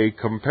by a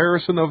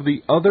comparison of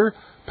the other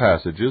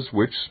passages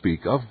which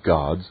speak of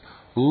God's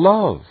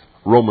love.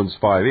 Romans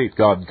 5:8,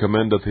 God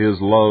commendeth his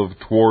love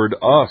toward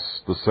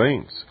us, the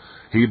saints.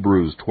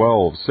 Hebrews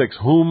 12:6,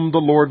 whom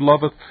the Lord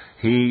loveth,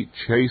 he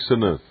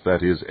chasteneth,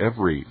 that is,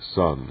 every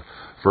son.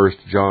 1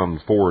 John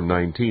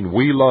 4:19,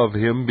 we love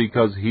him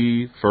because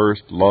he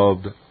first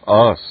loved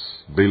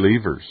us,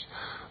 believers.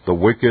 The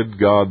wicked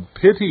God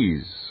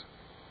pities.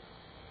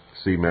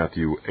 See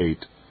Matthew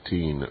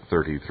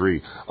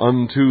 18:33.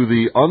 Unto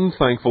the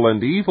unthankful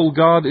and evil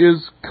God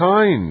is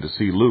kind.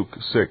 See Luke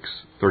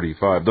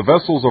 6:35. The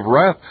vessels of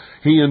wrath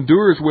he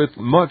endures with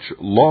much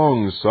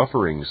long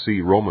suffering.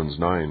 See Romans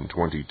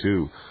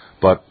 9:22.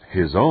 But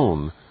his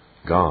own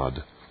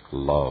God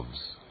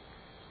loves.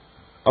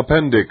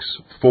 Appendix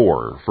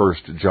 4,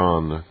 1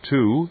 John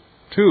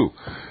 2:2.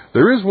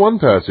 There is one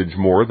passage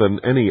more than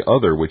any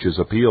other which is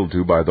appealed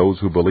to by those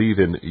who believe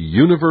in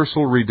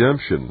universal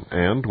redemption,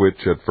 and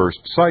which at first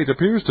sight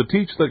appears to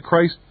teach that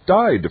Christ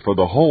died for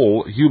the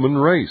whole human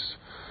race.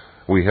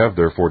 We have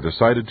therefore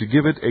decided to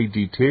give it a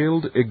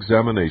detailed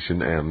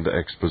examination and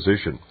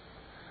exposition.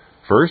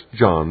 1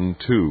 John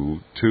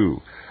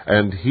 2:2.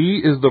 And he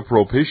is the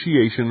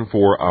propitiation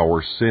for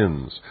our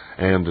sins,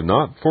 and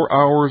not for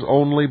ours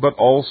only, but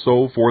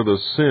also for the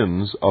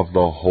sins of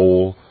the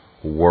whole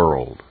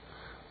world.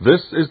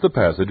 This is the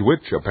passage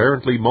which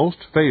apparently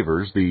most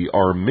favors the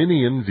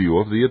Arminian view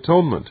of the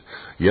atonement.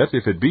 Yet,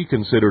 if it be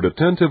considered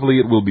attentively,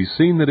 it will be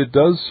seen that it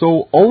does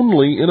so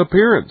only in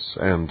appearance,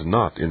 and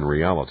not in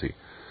reality.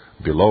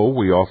 Below,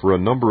 we offer a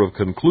number of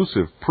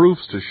conclusive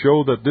proofs to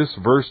show that this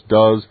verse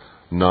does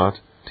not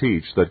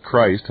teach that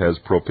Christ has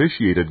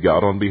propitiated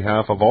God on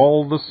behalf of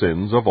all the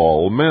sins of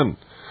all men.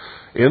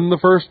 In the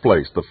first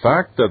place, the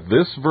fact that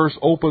this verse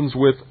opens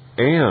with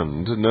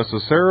 "and"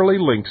 necessarily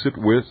links it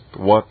with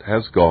what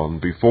has gone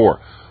before.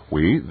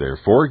 We,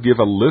 therefore, give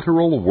a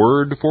literal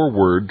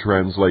word-for-word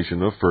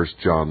translation of 1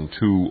 John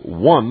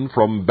 2:1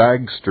 from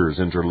Bagster's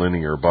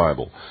Interlinear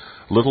Bible.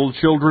 Little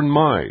children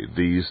my,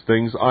 these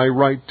things I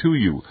write to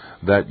you,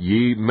 that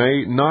ye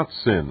may not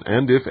sin.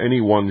 And if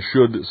any one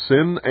should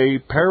sin, a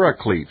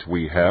paraclete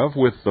we have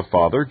with the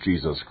Father,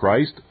 Jesus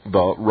Christ,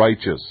 the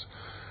righteous.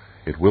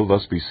 It will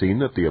thus be seen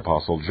that the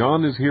Apostle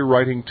John is here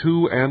writing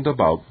to and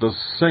about the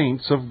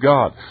saints of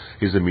God.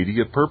 His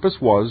immediate purpose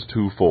was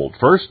twofold.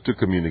 First, to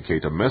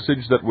communicate a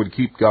message that would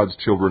keep God's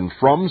children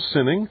from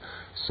sinning.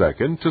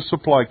 Second, to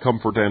supply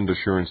comfort and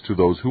assurance to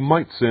those who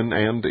might sin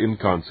and, in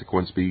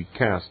consequence, be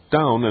cast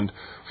down and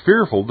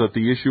fearful that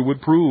the issue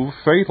would prove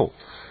fatal.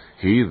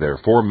 He,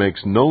 therefore,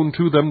 makes known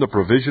to them the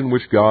provision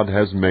which God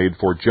has made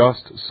for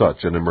just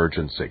such an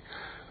emergency.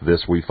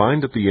 This we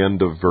find at the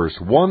end of verse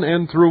 1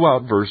 and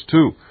throughout verse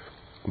 2.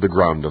 The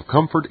ground of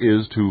comfort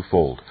is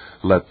twofold.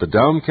 Let the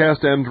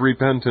downcast and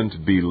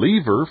repentant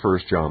believer, 1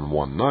 John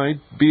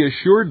 1:9, be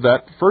assured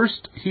that,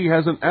 first, he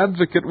has an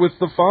advocate with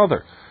the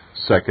Father.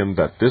 Second,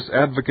 that this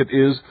advocate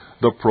is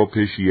the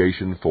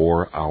propitiation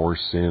for our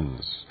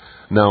sins.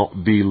 Now,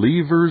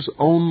 believers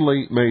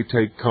only may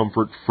take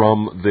comfort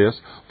from this,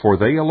 for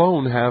they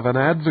alone have an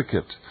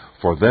advocate.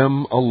 For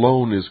them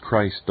alone is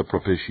Christ the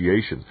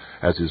propitiation,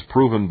 as is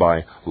proven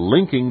by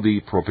linking the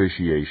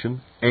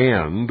propitiation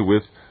and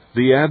with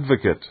the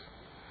advocate.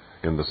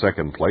 In the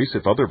second place,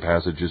 if other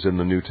passages in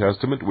the New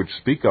Testament which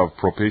speak of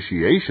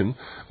propitiation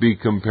be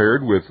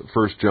compared with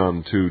 1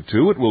 John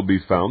 2:2, it will be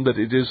found that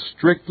it is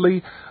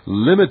strictly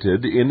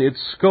limited in its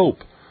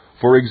scope.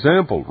 For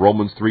example,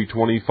 Romans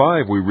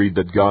 3:25, we read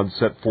that God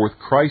set forth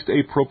Christ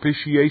a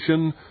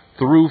propitiation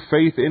through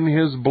faith in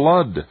His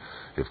blood.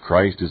 If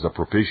Christ is a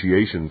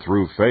propitiation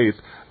through faith,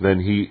 then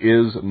He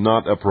is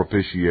not a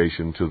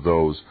propitiation to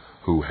those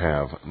who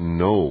have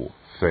no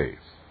faith.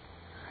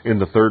 In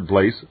the third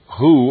place,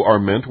 who are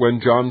meant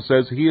when John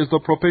says He is the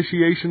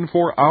propitiation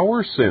for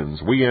our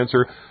sins? We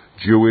answer,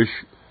 Jewish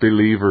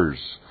believers.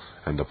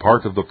 And a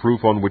part of the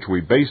proof on which we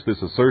base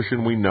this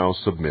assertion we now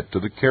submit to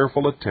the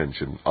careful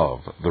attention of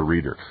the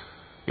reader.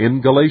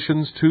 In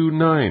Galatians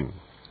 2:9,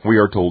 we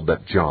are told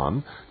that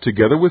John,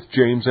 together with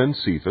James and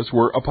Cephas,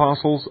 were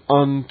apostles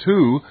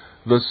unto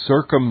the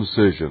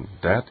circumcision,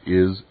 that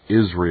is,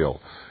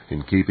 Israel.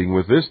 In keeping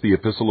with this, the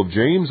epistle of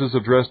James is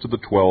addressed to the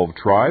 12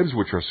 tribes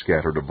which are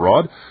scattered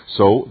abroad,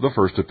 so the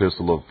first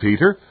epistle of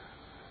Peter.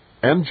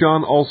 And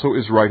John also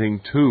is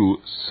writing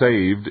to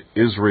saved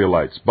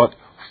Israelites, but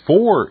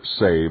for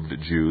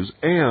saved Jews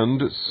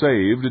and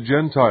saved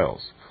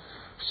Gentiles.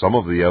 Some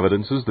of the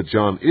evidences that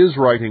John is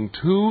writing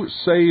to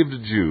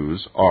saved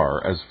Jews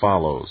are as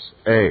follows.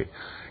 A.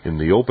 In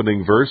the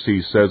opening verse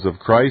he says of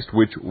Christ,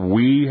 which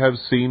we have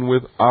seen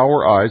with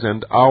our eyes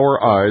and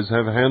our eyes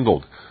have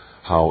handled.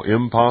 How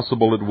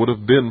impossible it would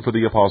have been for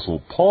the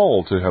Apostle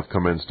Paul to have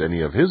commenced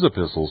any of his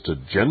epistles to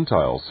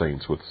Gentile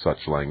saints with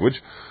such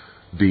language.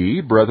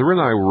 B. Brethren,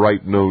 I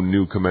write no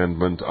new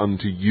commandment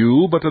unto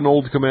you, but an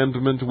old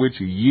commandment which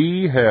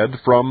ye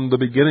had from the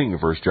beginning.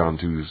 1 John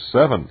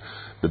 2:7.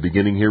 The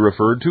beginning here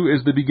referred to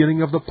is the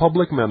beginning of the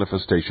public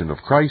manifestation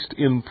of Christ.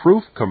 In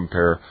proof,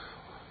 compare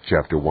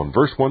chapter 1,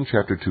 verse 1,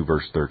 chapter 2,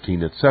 verse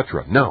 13,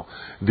 etc. Now,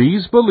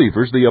 these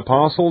believers, the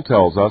apostle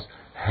tells us,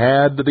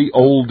 had the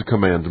old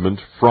commandment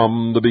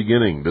from the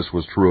beginning. This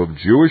was true of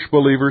Jewish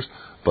believers,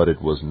 but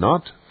it was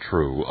not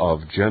true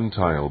of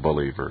Gentile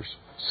believers.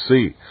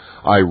 C.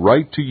 I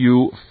write to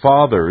you,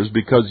 fathers,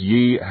 because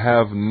ye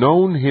have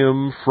known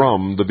him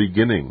from the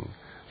beginning.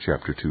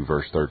 Chapter 2,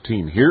 verse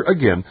 13. Here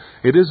again,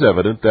 it is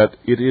evident that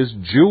it is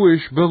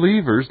Jewish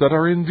believers that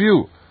are in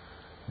view.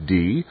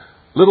 D.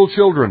 Little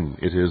children,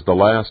 it is the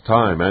last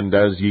time, and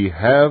as ye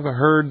have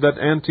heard that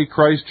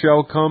Antichrist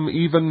shall come,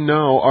 even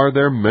now are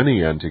there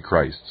many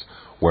Antichrists,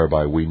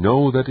 whereby we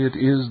know that it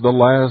is the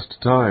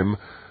last time.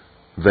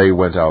 They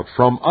went out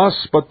from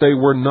us, but they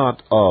were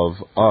not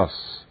of us.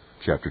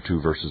 Chapter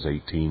 2, verses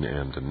 18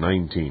 and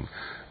 19.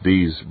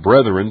 These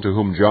brethren to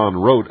whom John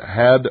wrote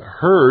had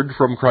heard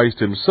from Christ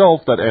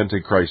himself that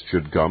Antichrist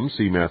should come.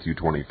 See Matthew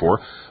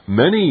 24.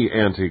 Many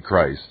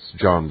Antichrists,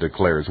 John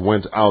declares,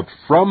 went out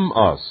from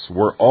us,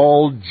 were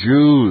all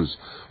Jews.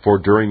 For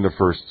during the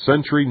first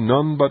century,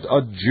 none but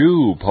a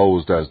Jew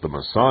posed as the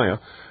Messiah.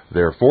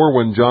 Therefore,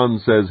 when John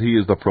says he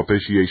is the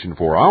propitiation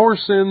for our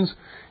sins,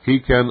 he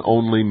can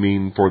only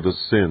mean for the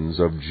sins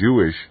of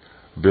Jewish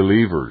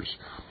believers.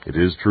 It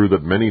is true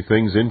that many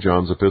things in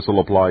John's epistle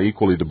apply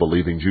equally to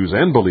believing Jews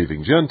and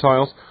believing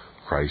Gentiles.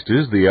 Christ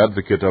is the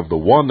advocate of the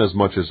one as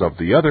much as of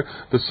the other.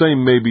 The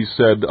same may be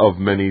said of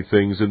many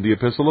things in the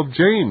epistle of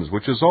James,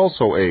 which is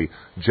also a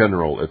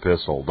general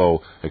epistle,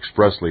 though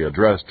expressly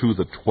addressed to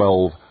the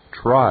 12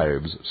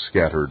 tribes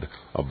scattered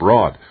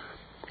abroad.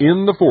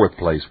 In the fourth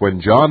place,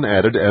 when John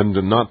added,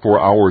 and not for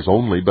ours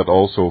only, but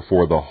also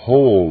for the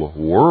whole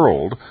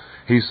world,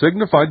 he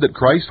signified that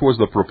Christ was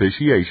the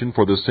propitiation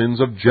for the sins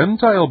of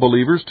Gentile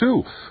believers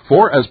too.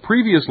 For, as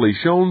previously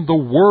shown, the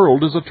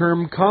world is a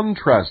term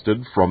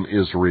contrasted from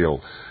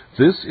Israel.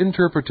 This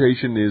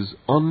interpretation is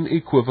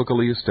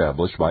unequivocally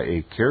established by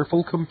a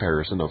careful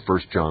comparison of 1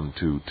 John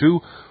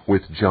 2:2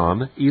 with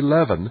John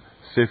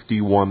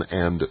 11:51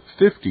 and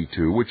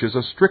 52, which is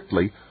a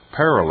strictly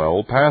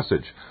parallel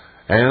passage.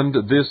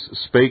 And this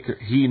spake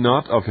he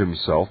not of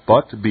himself,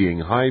 but, being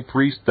high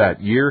priest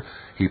that year,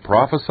 he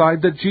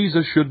prophesied that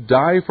Jesus should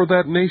die for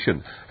that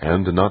nation,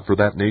 and not for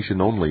that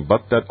nation only,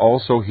 but that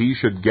also he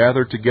should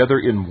gather together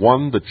in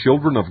one the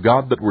children of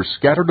God that were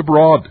scattered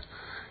abroad.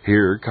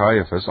 Here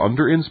Caiaphas,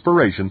 under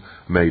inspiration,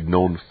 made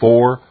known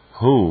for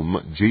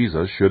whom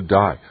Jesus should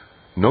die.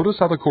 Notice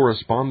how the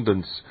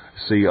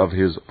correspondency of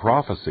his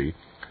prophecy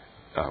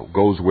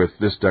goes with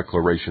this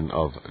declaration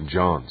of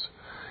John's.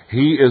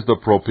 He is the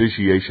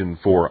propitiation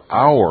for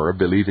our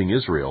believing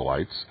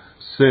Israelites'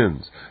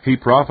 sins. He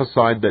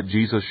prophesied that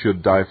Jesus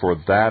should die for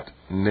that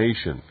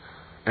nation,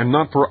 and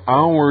not for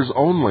ours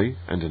only,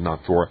 and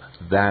not for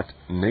that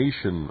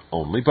nation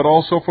only, but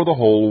also for the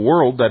whole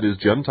world, that is,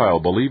 Gentile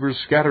believers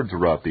scattered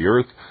throughout the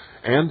earth.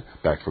 And,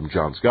 back from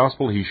John's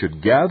Gospel, he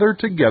should gather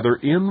together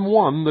in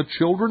one the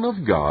children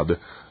of God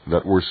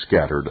that were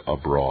scattered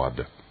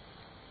abroad.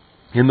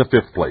 In the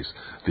fifth place,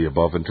 the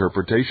above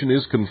interpretation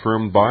is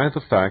confirmed by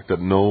the fact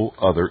that no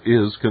other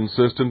is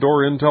consistent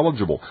or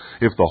intelligible.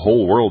 If the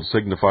whole world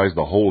signifies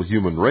the whole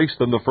human race,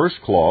 then the first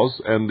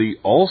clause and the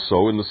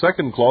also in the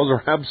second clause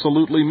are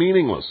absolutely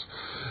meaningless.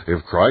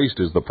 If Christ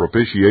is the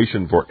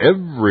propitiation for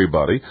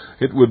everybody,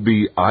 it would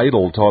be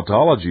idle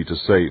tautology to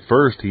say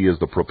first he is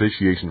the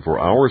propitiation for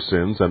our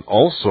sins and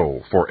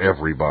also for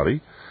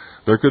everybody.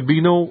 There could be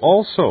no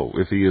also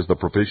if he is the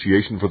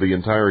propitiation for the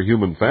entire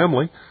human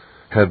family.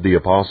 Had the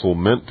apostle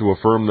meant to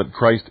affirm that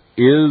Christ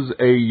is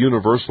a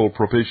universal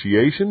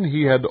propitiation,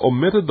 he had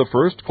omitted the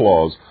first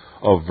clause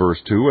of verse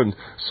 2 and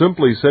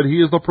simply said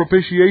he is the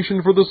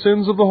propitiation for the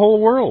sins of the whole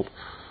world,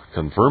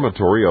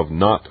 confirmatory of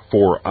not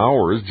for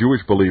ours,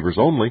 Jewish believers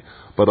only,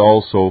 but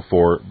also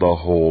for the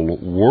whole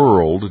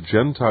world,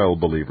 Gentile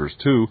believers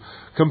too.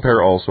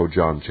 Compare also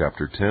John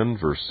chapter 10,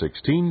 verse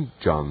 16,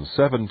 John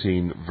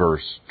 17,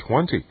 verse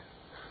 20.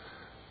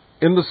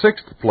 In the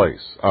sixth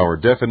place, our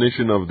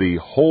definition of the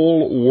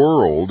whole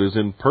world is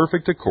in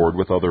perfect accord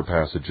with other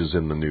passages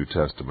in the New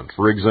Testament.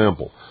 For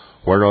example,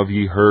 whereof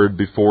ye heard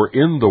before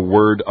in the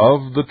word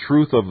of the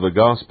truth of the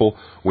gospel,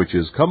 which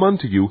is come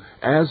unto you,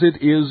 as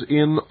it is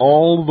in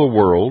all the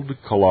world,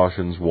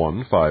 Colossians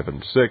 1, 5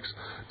 and 6.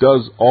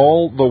 Does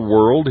all the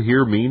world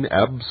here mean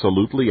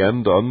absolutely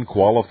and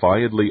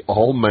unqualifiedly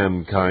all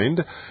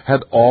mankind?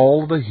 Had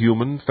all the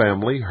human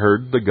family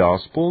heard the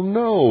gospel?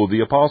 No. The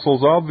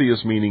apostle's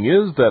obvious meaning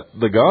is that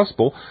the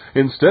gospel,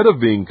 instead of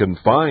being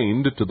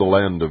confined to the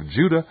land of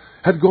Judah,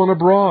 had gone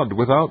abroad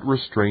without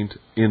restraint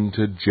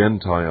into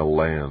Gentile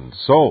lands.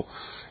 So,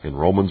 in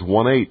Romans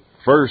 1:8,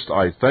 first,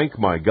 I thank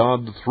my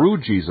God through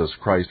Jesus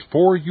Christ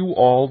for you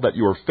all, that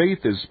your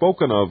faith is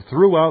spoken of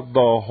throughout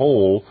the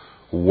whole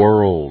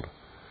world.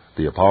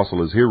 The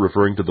apostle is here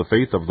referring to the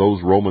faith of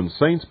those Roman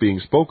saints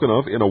being spoken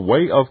of in a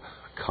way of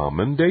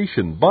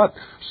commendation. But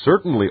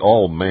certainly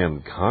all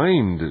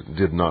mankind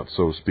did not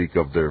so speak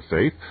of their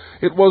faith.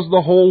 It was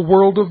the whole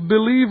world of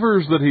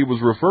believers that he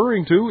was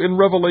referring to in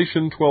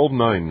Revelation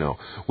 12:9. Now,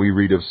 we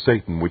read of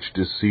Satan, which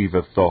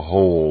deceiveth the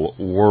whole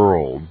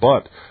world.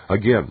 But,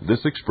 again,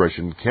 this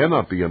expression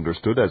cannot be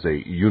understood as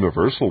a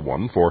universal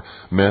one, for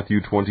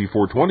Matthew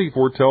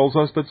 24:24 tells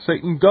us that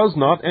Satan does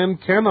not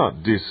and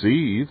cannot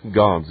deceive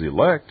God's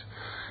elect.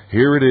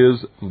 Here it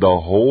is, the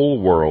whole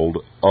world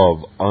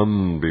of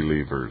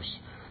unbelievers.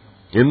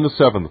 In the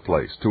seventh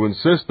place, to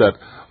insist that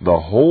the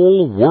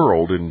whole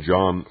world in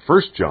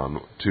 1 John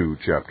 2,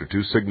 chapter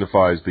 2,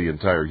 signifies the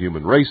entire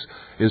human race,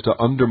 is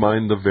to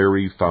undermine the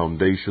very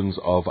foundations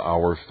of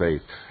our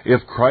faith.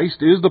 If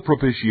Christ is the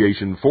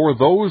propitiation for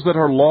those that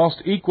are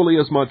lost equally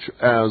as much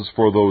as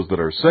for those that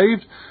are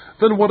saved,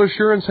 then what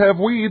assurance have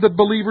we that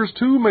believers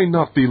too may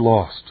not be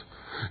lost?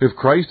 If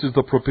Christ is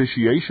the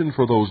propitiation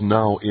for those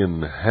now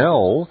in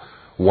hell,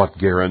 what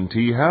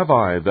guarantee have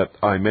I that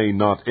I may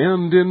not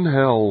end in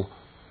hell?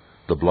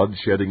 The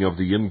bloodshedding of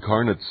the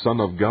incarnate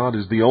Son of God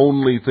is the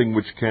only thing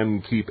which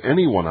can keep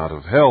anyone out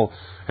of hell,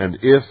 and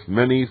if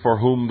many for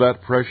whom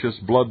that precious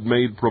blood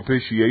made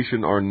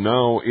propitiation are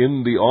now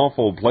in the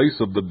awful place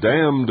of the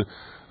damned,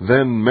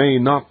 then may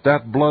not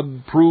that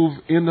blood prove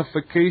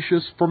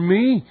inefficacious for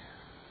me?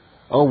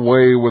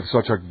 Away with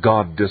such a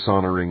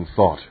God-dishonoring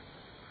thought.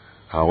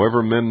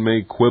 However men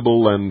may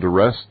quibble and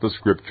wrest the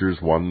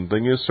Scriptures, one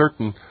thing is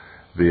certain: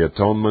 the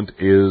atonement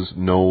is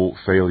no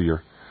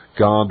failure.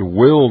 God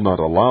will not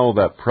allow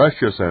that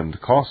precious and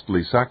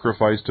costly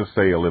sacrifice to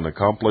fail in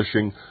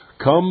accomplishing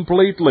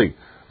completely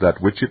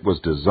that which it was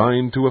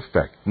designed to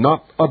effect.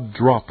 Not a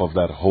drop of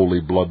that holy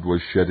blood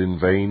was shed in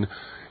vain.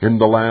 In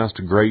the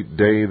last great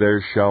day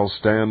there shall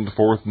stand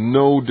forth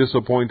no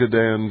disappointed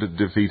and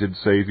defeated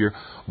Savior,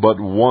 but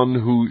one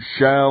who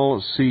shall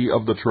see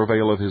of the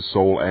travail of his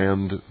soul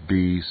and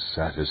be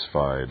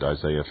satisfied.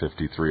 Isaiah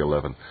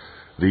 53:11.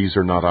 These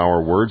are not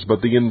our words,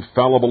 but the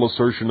infallible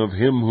assertion of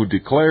him who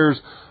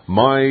declares,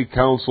 "My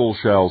counsel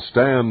shall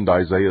stand,"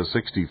 Isaiah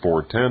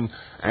 64:10,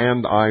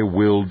 "and I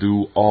will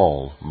do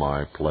all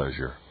my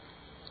pleasure."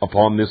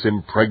 Upon this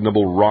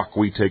impregnable rock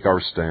we take our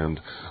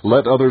stand.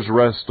 Let others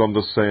rest on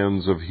the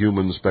sands of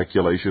human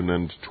speculation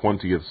and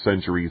 20th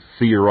century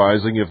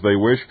theorizing if they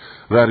wish.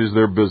 That is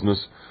their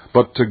business.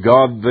 But to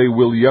God they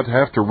will yet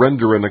have to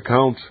render an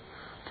account.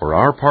 For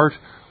our part,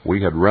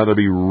 we had rather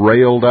be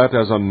railed at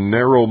as a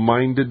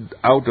narrow-minded,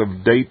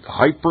 out-of-date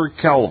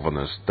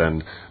hyper-Calvinist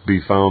than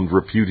be found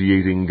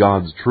repudiating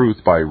God's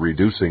truth by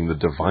reducing the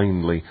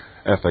divinely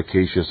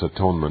efficacious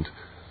atonement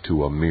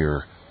to a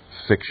mere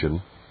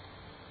fiction.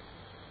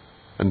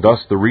 And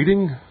thus the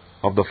reading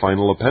of the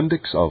final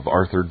appendix of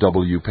Arthur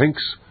W.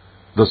 Pink's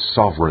The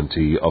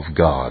Sovereignty of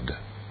God.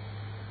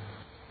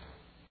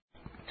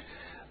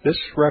 This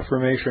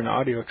Reformation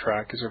audio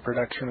track is a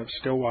production of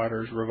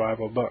Stillwater's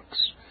Revival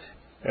Books.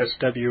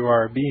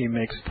 SWRB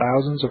makes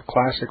thousands of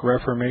classic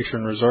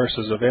Reformation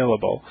resources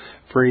available,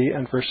 free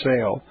and for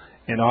sale,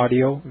 in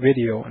audio,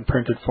 video, and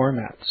printed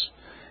formats.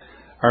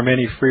 Our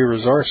many free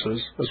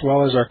resources, as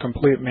well as our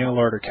complete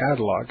mail-order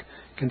catalog,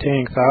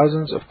 containing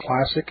thousands of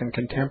classic and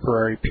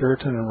contemporary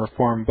Puritan and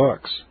Reformed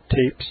books,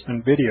 tapes,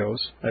 and videos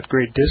at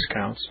great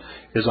discounts,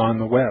 is on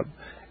the web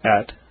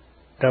at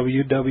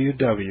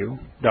www.swrb.com.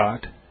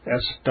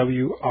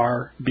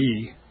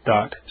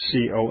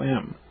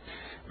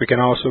 We can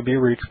also be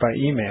reached by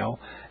email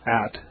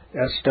at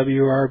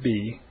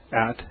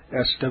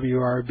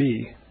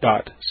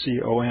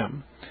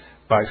swrb@swrb.com,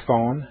 by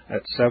phone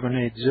at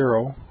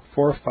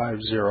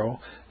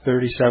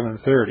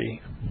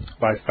 780-450-3730,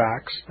 by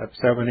fax at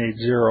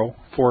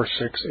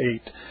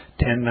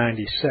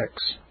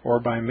 780-468-1096, or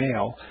by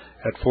mail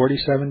at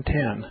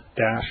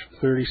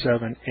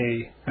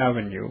 4710-37A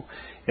Avenue,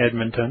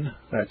 Edmonton,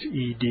 that's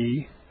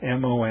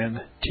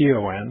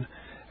Edmonton,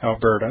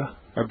 Alberta,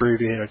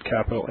 abbreviated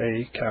capital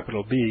A,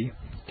 capital B,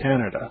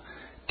 Canada,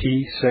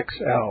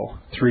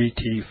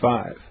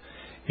 T6L3T5.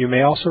 You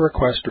may also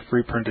request a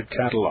free printed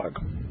catalog.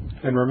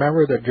 And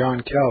remember that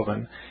John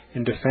Calvin,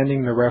 in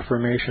defending the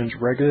Reformation's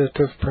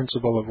regulative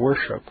principle of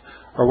worship,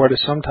 or what is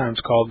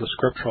sometimes called the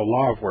scriptural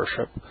law of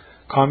worship,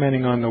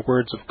 commenting on the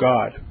words of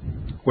God,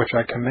 which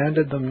I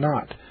commanded them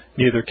not,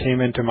 neither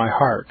came into my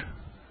heart,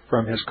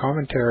 from his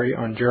commentary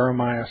on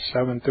Jeremiah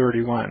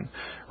 7:31,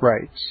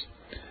 writes,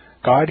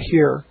 God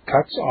here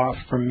cuts off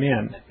from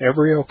men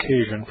every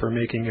occasion for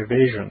making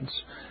evasions,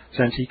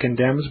 since he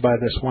condemns by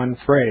this one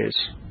phrase,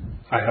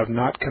 I have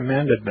not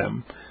commanded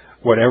them,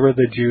 whatever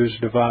the Jews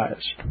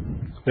devised.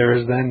 There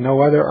is then no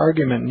other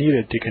argument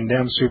needed to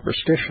condemn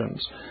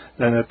superstitions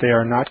than that they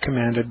are not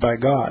commanded by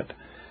God.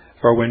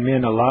 For when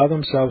men allow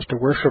themselves to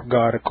worship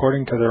God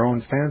according to their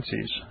own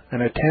fancies,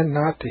 and attend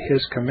not to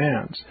his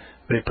commands,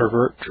 they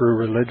pervert true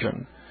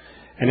religion.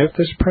 And if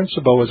this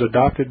principle was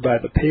adopted by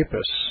the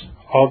Papists,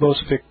 all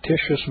those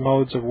fictitious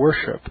modes of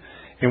worship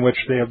in which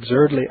they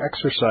absurdly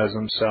exercise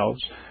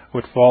themselves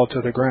would fall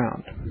to the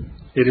ground.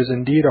 It is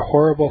indeed a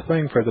horrible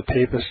thing for the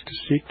Papists to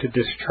seek to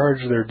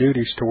discharge their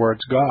duties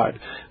towards God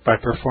by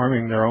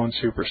performing their own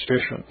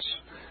superstitions.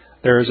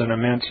 There is an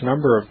immense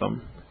number of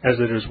them, as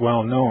it is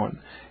well known,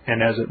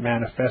 and as it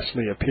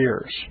manifestly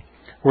appears.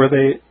 Were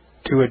they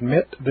to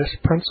admit this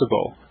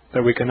principle,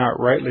 that we cannot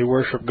rightly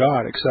worship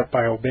God except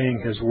by obeying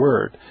his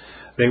word,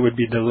 they would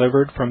be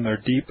delivered from their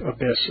deep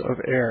abyss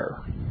of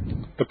error.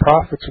 The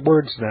prophet's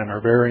words, then, are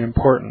very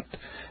important,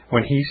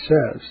 when he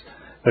says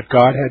that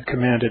God had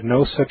commanded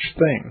no such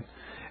thing,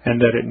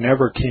 and that it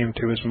never came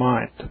to his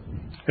mind,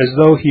 as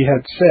though he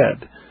had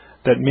said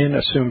that men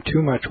assume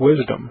too much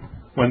wisdom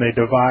when they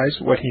devise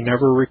what he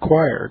never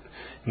required,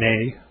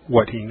 nay,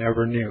 what he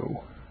never knew.